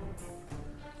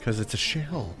 Because it's a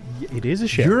shell. It is a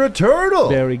shell. You're a turtle.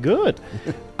 Very good.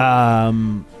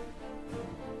 And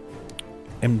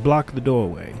block the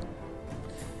doorway.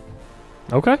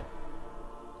 Okay.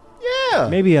 Yeah.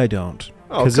 Maybe I don't.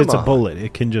 Oh, Because come it's a on. bullet.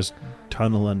 It can just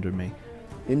tunnel under me.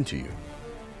 Into you.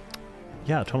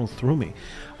 Yeah, tunnel through me.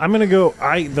 I'm going to go...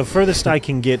 The furthest I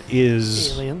can get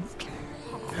is... Aliens.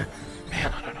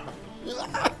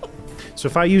 So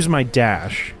if I use my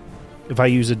dash... If I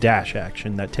use a dash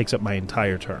action, that takes up my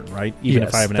entire turn, right? Even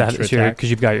if I have an extra attack. Because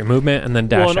you've got your movement and then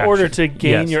dash Well, in order action. to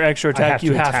gain Yes. your extra I attack,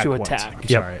 you have to once. attack. I'm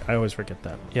Yep. sorry, I always forget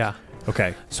that. Yeah.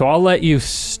 Okay. So I'll let you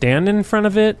stand in front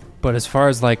of it, but as far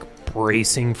as like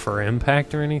bracing for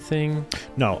impact or anything,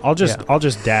 No, I'll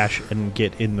just dash and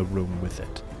get in the room with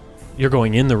it. you're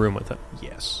going in the room with it.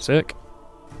 Yes. Sick.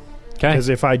 Okay. Because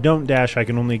if I don't dash, I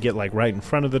can only get like right in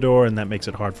front of the door, and that makes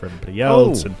it hard for everybody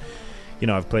else. Oh. And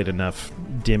I've played enough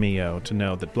Demio to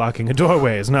know that blocking a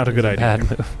doorway is not a good idea. Bad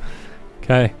move.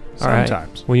 Okay. All right.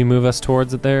 Sometimes. Will you move us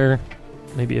towards it there?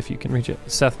 Maybe if you can reach it.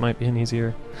 Seth might be an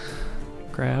easier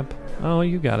grab. Oh,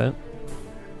 you got it.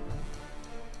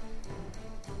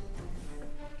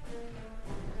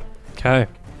 Okay.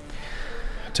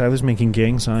 Tyler's making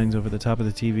gang signs over the top of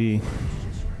the TV.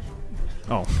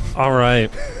 Oh, All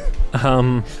right.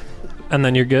 And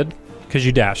then you're good? Because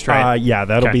you dashed, right? yeah,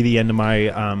 that'll Okay. be the end of my.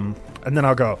 And then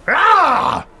I'll go.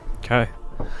 Okay.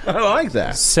 I like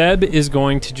that. Seb is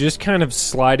going to just kind of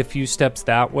slide a few steps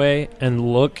that way and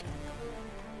look,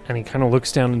 and he kind of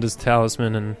looks down at his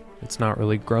talisman, and it's not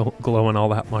really glowing all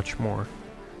that much more.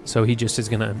 So he just is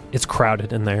gonna. It's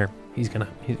crowded in there. He's gonna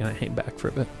hang back for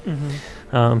a bit.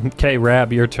 Okay,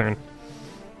 Rab, your turn.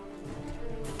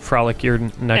 Frolic, you're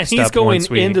next And he's up. going once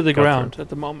we into the go ground through. at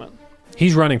the moment.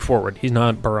 He's running forward. He's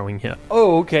not burrowing yet.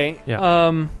 Oh, okay.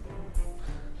 Yeah.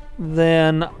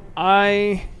 Then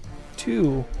I,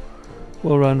 too,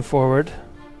 will run forward.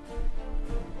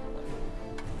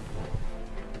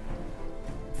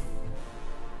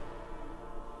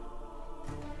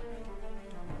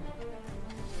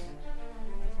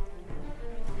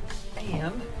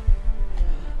 And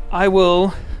I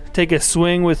will take a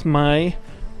swing with my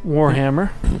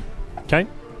warhammer. Okay.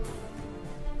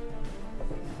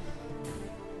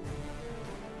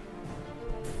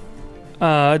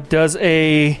 Does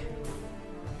a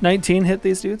 19 hit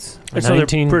these dudes? A So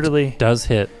 19 does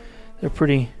hit. they're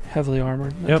pretty heavily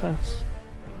armored. Yep.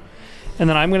 And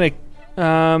then I'm going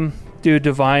to do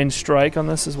Divine Strike on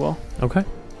this as well. Okay.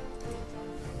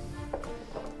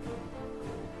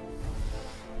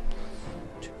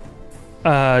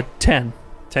 Uh, 10.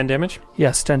 10 damage.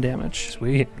 Yes, 10 damage.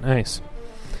 Sweet. Nice.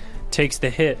 Takes the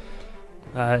hit.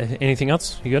 Anything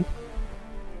else? You good?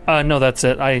 No, that's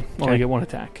it. I only Okay. get one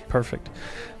attack. Perfect.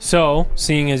 So,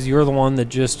 seeing as you're the one that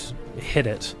just hit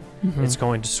it, Mm-hmm. it's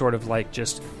going to sort of like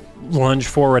just lunge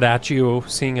forward at you,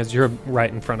 seeing as you're right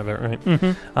in front of it, right?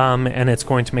 Mm-hmm. And it's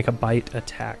going to make a bite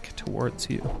attack towards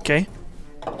you. Okay.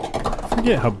 I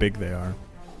forget how big they are.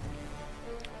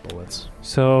 Bullets.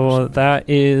 So that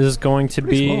is going to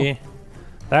Pretty be...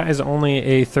 That is only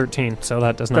a 13, so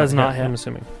that does not hit, I'm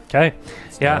assuming. Okay.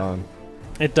 Yeah.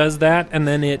 It does that, and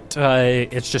then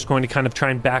it's just going to kind of try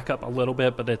and back up a little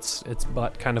bit, but its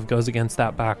butt kind of goes against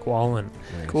that back wall, and,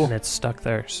 and it's stuck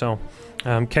there. So,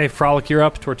 okay, Frolic, you're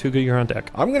up. Tortuga, you're on deck.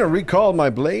 I'm going to recall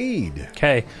my blade.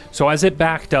 Okay, so as it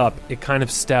backed up, it kind of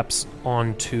steps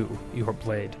onto your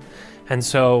blade. And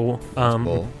so,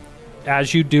 Bull.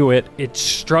 as you do it, it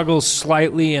struggles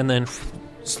slightly and then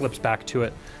slips back to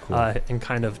it. And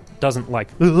kind of doesn't like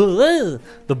the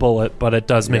bullet, but it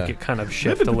does make it kind of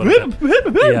shift a little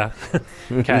bit. Yeah.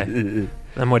 Okay.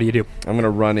 Then what do you do? I'm going to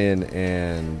run in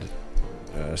and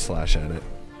slash at it.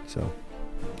 So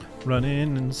Run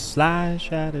in and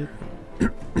slash at it.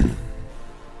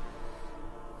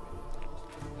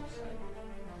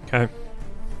 Okay.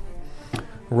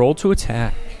 Roll to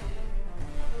attack.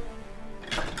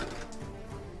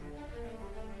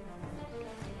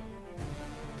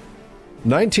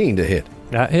 $19 to hit.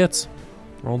 That hits.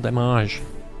 Roll damage.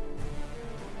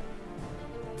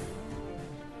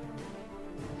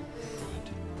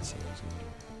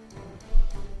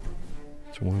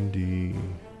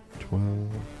 1d12.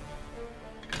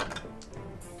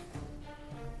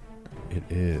 It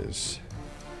is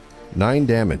 9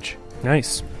 damage.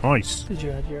 Nice. Nice. Did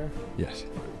you add your... Yes.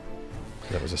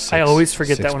 That was a 6. I always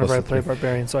forget 6 that whenever I plus the play 3.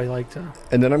 Barbarian, so I like to...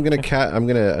 And then I'm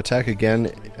gonna attack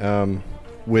again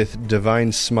with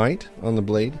Divine Smite on the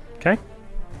blade. Okay.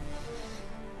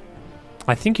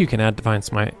 I think you can add Divine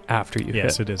Smite after you hit.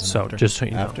 Yes, it is. So After. just so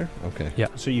you know. After? Okay. Yeah.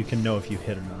 So you can know if you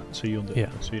hit or not. So you'll do. Yeah.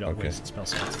 So you don't Okay. waste spell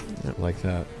slots.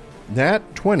 Yep.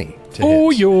 That 20 to Oh,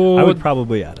 hit. yo. I would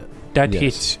probably add it. That Yes.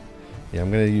 hits. Yeah,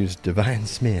 I'm gonna use Divine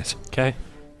Smite. Okay.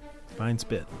 Fine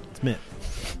spit.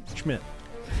 Smith. Schmidt.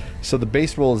 So the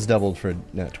base roll is doubled for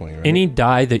nat 20, right? Any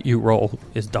die that you roll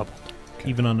is doubled. Okay.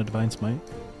 Even on a divine smite.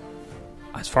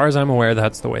 As far as I'm aware,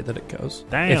 that's the way that it goes.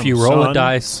 Damn, if you roll a son.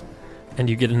 dice and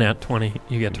you get a nat 20,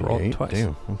 you get to roll it 8? twice.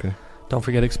 Damn. Okay. Don't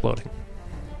forget exploding.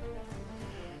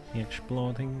 The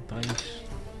exploding dice.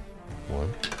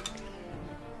 1,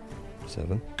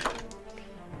 7.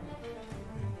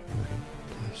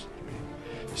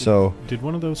 So Did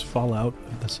one of those fall out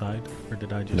of the side, or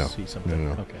did I just No. see something?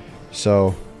 No. Okay.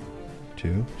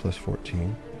 2 plus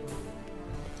 14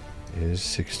 is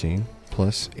 16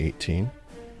 plus 18.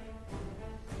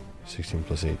 16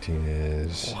 plus 18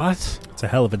 is... What? It's a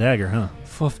hell of a dagger, huh?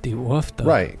 50 woofda.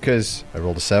 Right, because I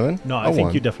rolled a 7, No, a I think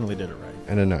 1, you definitely did it right.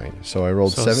 and a 9. So I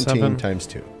rolled So 17 7. times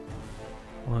 2,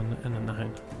 1 and a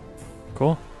 9.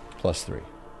 Cool. plus 3.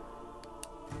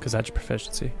 Because that's your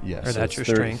proficiency. Yes. Or so that's it's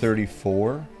your strength.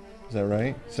 34. Is that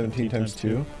right? 17 times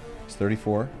 2 is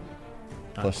 34.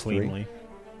 Not Plus 3. cleanly.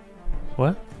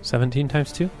 What? 17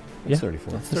 times 2? That's Yeah.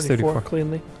 34. That's 34 34.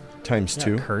 cleanly. Times Yeah,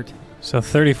 2. Kurt. So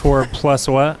 34 plus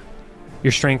what?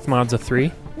 Your strength mod's a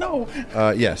 3? No.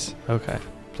 Yes. Okay.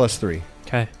 Plus 3.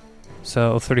 Okay.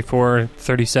 So 34,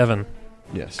 37.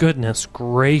 Yes. Goodness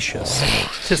gracious.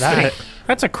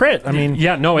 That's a crit. I mean,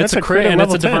 yeah, no, it's that's a a crit crit at and it's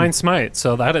a level 10. divine smite.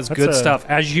 So that is That's good a- stuff.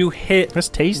 As you hit that's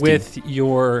tasty. with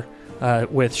your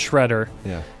with Shredder,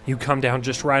 Yeah. you come down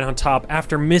just right on top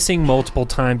after missing multiple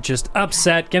times, just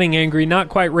upset, getting angry, not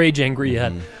quite rage angry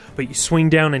yet. But you swing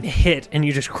down and hit, and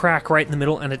you just crack right in the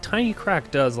middle, and a tiny crack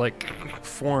does like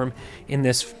form in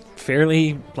this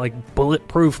fairly like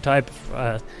bulletproof type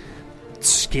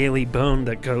scaly bone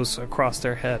that goes across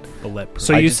their head. bulletproof.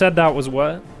 So you said that was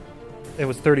what? It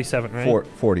was 37, right?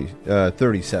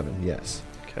 37, yes.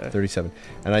 Okay. 37.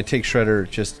 And I take Shredder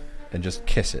just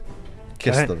kiss it.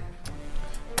 Kiss Okay. the...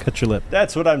 cut your lip.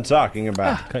 That's what I'm talking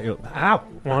about. Cut your lip. Ow.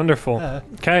 Wonderful.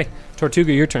 Okay.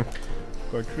 Tortuga, your turn.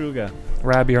 Tortuga.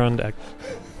 Rab, you're on deck.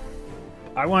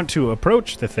 I want to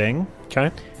approach the thing,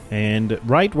 Okay. and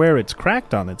right where it's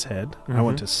cracked on its head, I Mhm.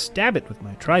 want to stab it with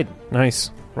my trident. Nice.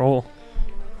 Roll.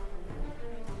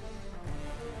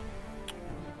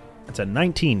 It's a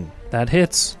 19. That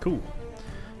hits. Cool.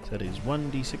 So that is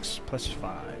 1d6 plus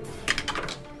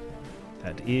 5.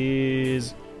 That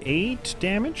is 8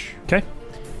 damage. Okay.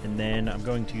 And then I'm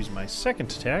going to use my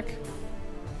second attack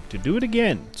to do it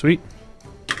again. Sweet.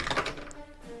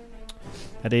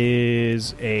 That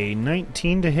is a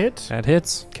 19 to hit. That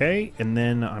hits. Okay, and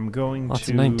then I'm going Lots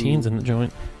to... of 19s in the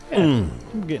joint. Yeah,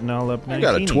 I'm getting all up 19.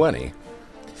 I got a 20.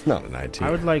 It's not a 19.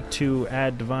 I would like to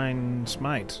add Divine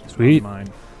Smite. Sweet. On mine,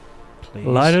 please.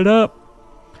 Light it up.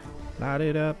 Light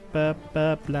it up,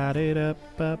 light it up,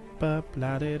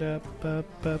 light it up, I'm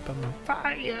on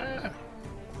fire.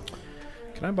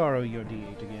 Can I borrow your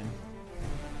D8 again?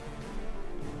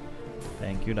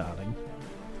 Thank you, darling.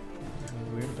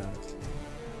 I'm weird about it.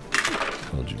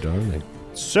 Called you darling.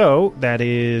 So, that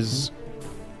is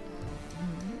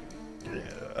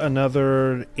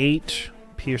another 8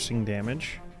 piercing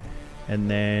damage,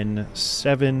 and then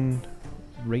 7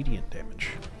 radiant damage.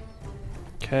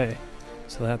 Okay.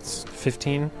 So that's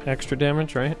 15 extra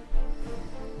damage, right?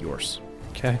 Yours.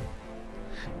 Okay.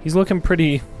 He's looking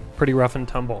pretty rough and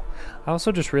tumble. I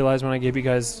also just realized when I gave you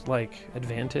guys like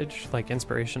advantage, like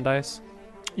inspiration dice,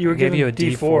 You were I gave giving you a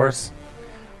D4s.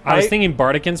 I was thinking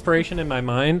bardic inspiration in my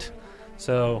mind.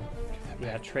 So,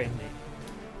 yeah, trade me.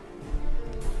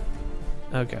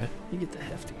 Okay. You get the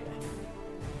hefty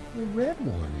guy. The red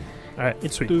one. All right.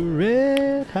 It's sweet. The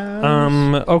red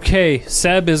house. Okay,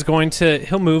 Seb is going to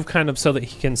he'll move kind of so that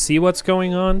he can see what's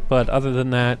going on, but other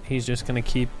than that, he's just going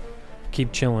to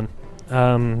keep chilling.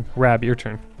 Rab, your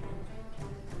turn.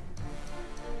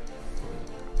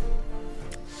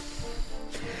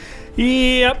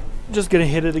 Yep. Just gonna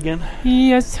hit it again.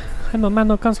 Yes, I'm a man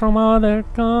who comes from other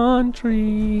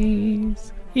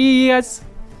countries. Yes.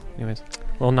 Anyways,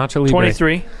 well, Nacho Libre.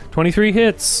 23. 23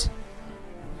 hits.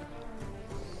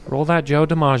 Roll that Joe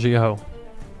DiMaggio.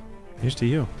 Here's to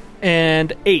you.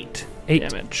 And 8 8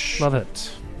 damage. Love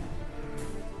it.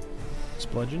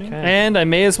 bludgeoning. Okay. And I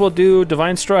may as well do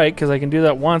Divine Strike, because I can do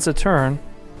that once a turn.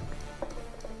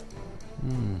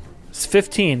 It's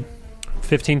 15.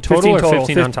 15 total, 15 or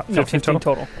 15 on top? No, 15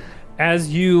 total.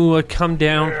 As you come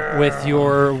down with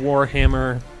your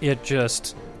warhammer, it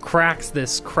just cracks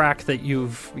this crack that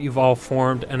you've all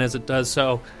formed, and as it does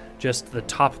so, just the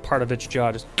top part of its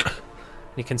jaw just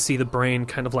you can see the brain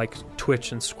kind of like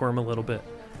twitch and squirm a little bit,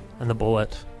 and the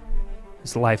bullet,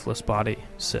 its lifeless body,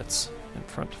 sits in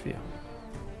front of you.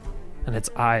 And its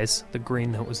eyes, the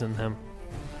green that was in them,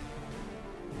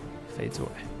 fades away.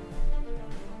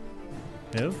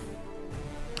 Yeah.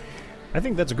 I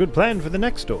think that's a good plan for the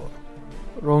next door.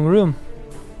 Wrong room.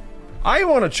 I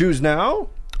want to choose now.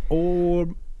 Or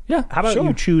Yeah, how about sure.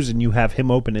 you choose and you have him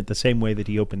open it the same way that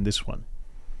he opened this one?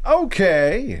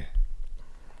 Okay.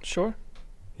 Sure.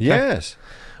 Yes.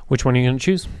 Which one are you going to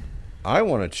choose? I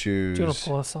want to choose. Do you want to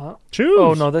pull us out? Choose.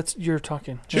 Oh, no, that's you're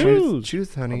talking. Choose.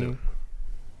 Choose, honey.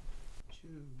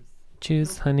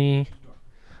 Choose, honey.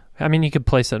 I mean, you could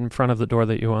place it in front of the door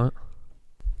that you want.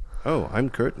 Oh, I'm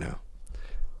Kurt now.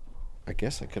 I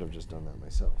guess I could have just done that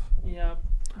myself. Yeah.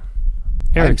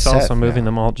 Eric's Seth also moving now.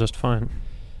 them all just fine.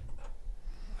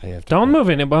 I have to. Don't move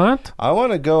any, but I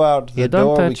want to go out the You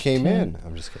don't door we touch came it. in.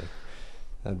 I'm just kidding.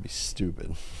 That'd be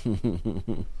stupid.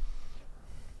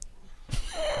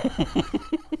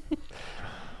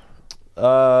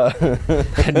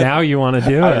 now you want to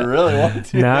do I it. really want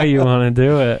to. Now you want to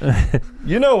do it.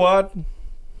 You know what?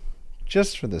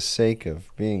 Just for the sake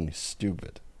of being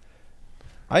stupid,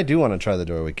 I do want to try the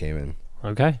door we came in.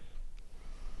 Okay.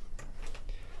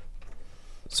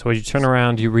 So as you turn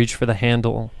around, you reach for the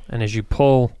handle, and as you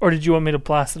pull, Or did you want me to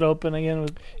blast it open again?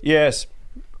 Yes.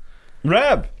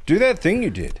 Rab, do that thing you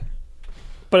did.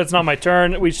 But it's not my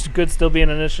turn. We could still be in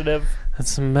initiative.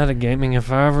 that's some metagaming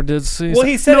if I ever did see. Well,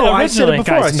 he said No, it I said it originally.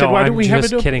 before. I Guys, said, no, why I'm don't we have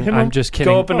just it kidding. him I'm up- just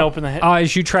kidding. Go up and open the head.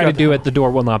 As you try to do it, the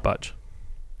door will not budge.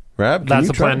 Rab, can That's you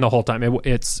the try? plan the whole time.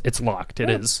 It's locked. It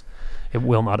is. It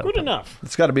will not Good open. enough.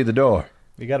 It's got to be the door.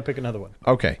 You got to pick another one.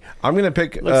 Okay, I'm gonna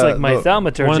pick. Looks like my the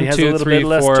thaumaturgy 1, has 2, a little 3, bit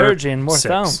less 4, turgy and more 6.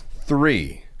 thaum.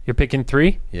 3. You're picking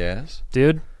 3, Yes.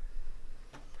 dude.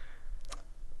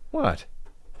 What?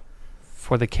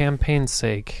 For the campaign's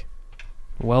sake,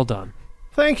 well done.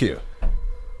 Thank you.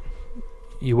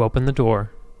 You open the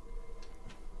door,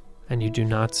 and you do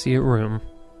not see a room.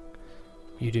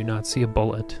 You do not see a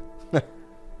bullet.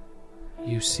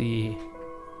 You see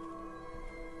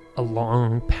a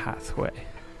long pathway.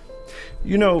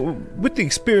 You know, with the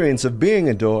experience of being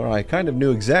a door, I kind of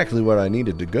knew exactly where I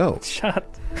needed to go. Shut.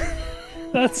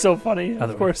 That's so funny.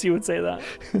 Other Of course you would say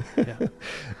that.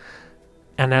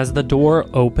 And as the door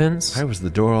opens, I was the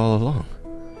door all along.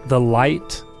 the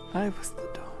light, I was the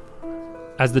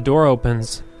door. as the door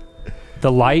opens,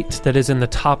 the light that is in the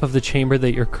top of the chamber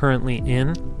that you're currently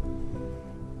in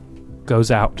goes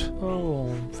out,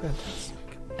 Oh, fantastic.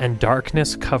 and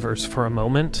darkness covers for a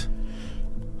moment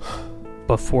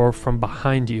before from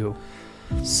behind you,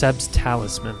 Seb's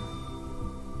talisman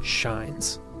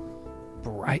shines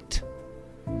bright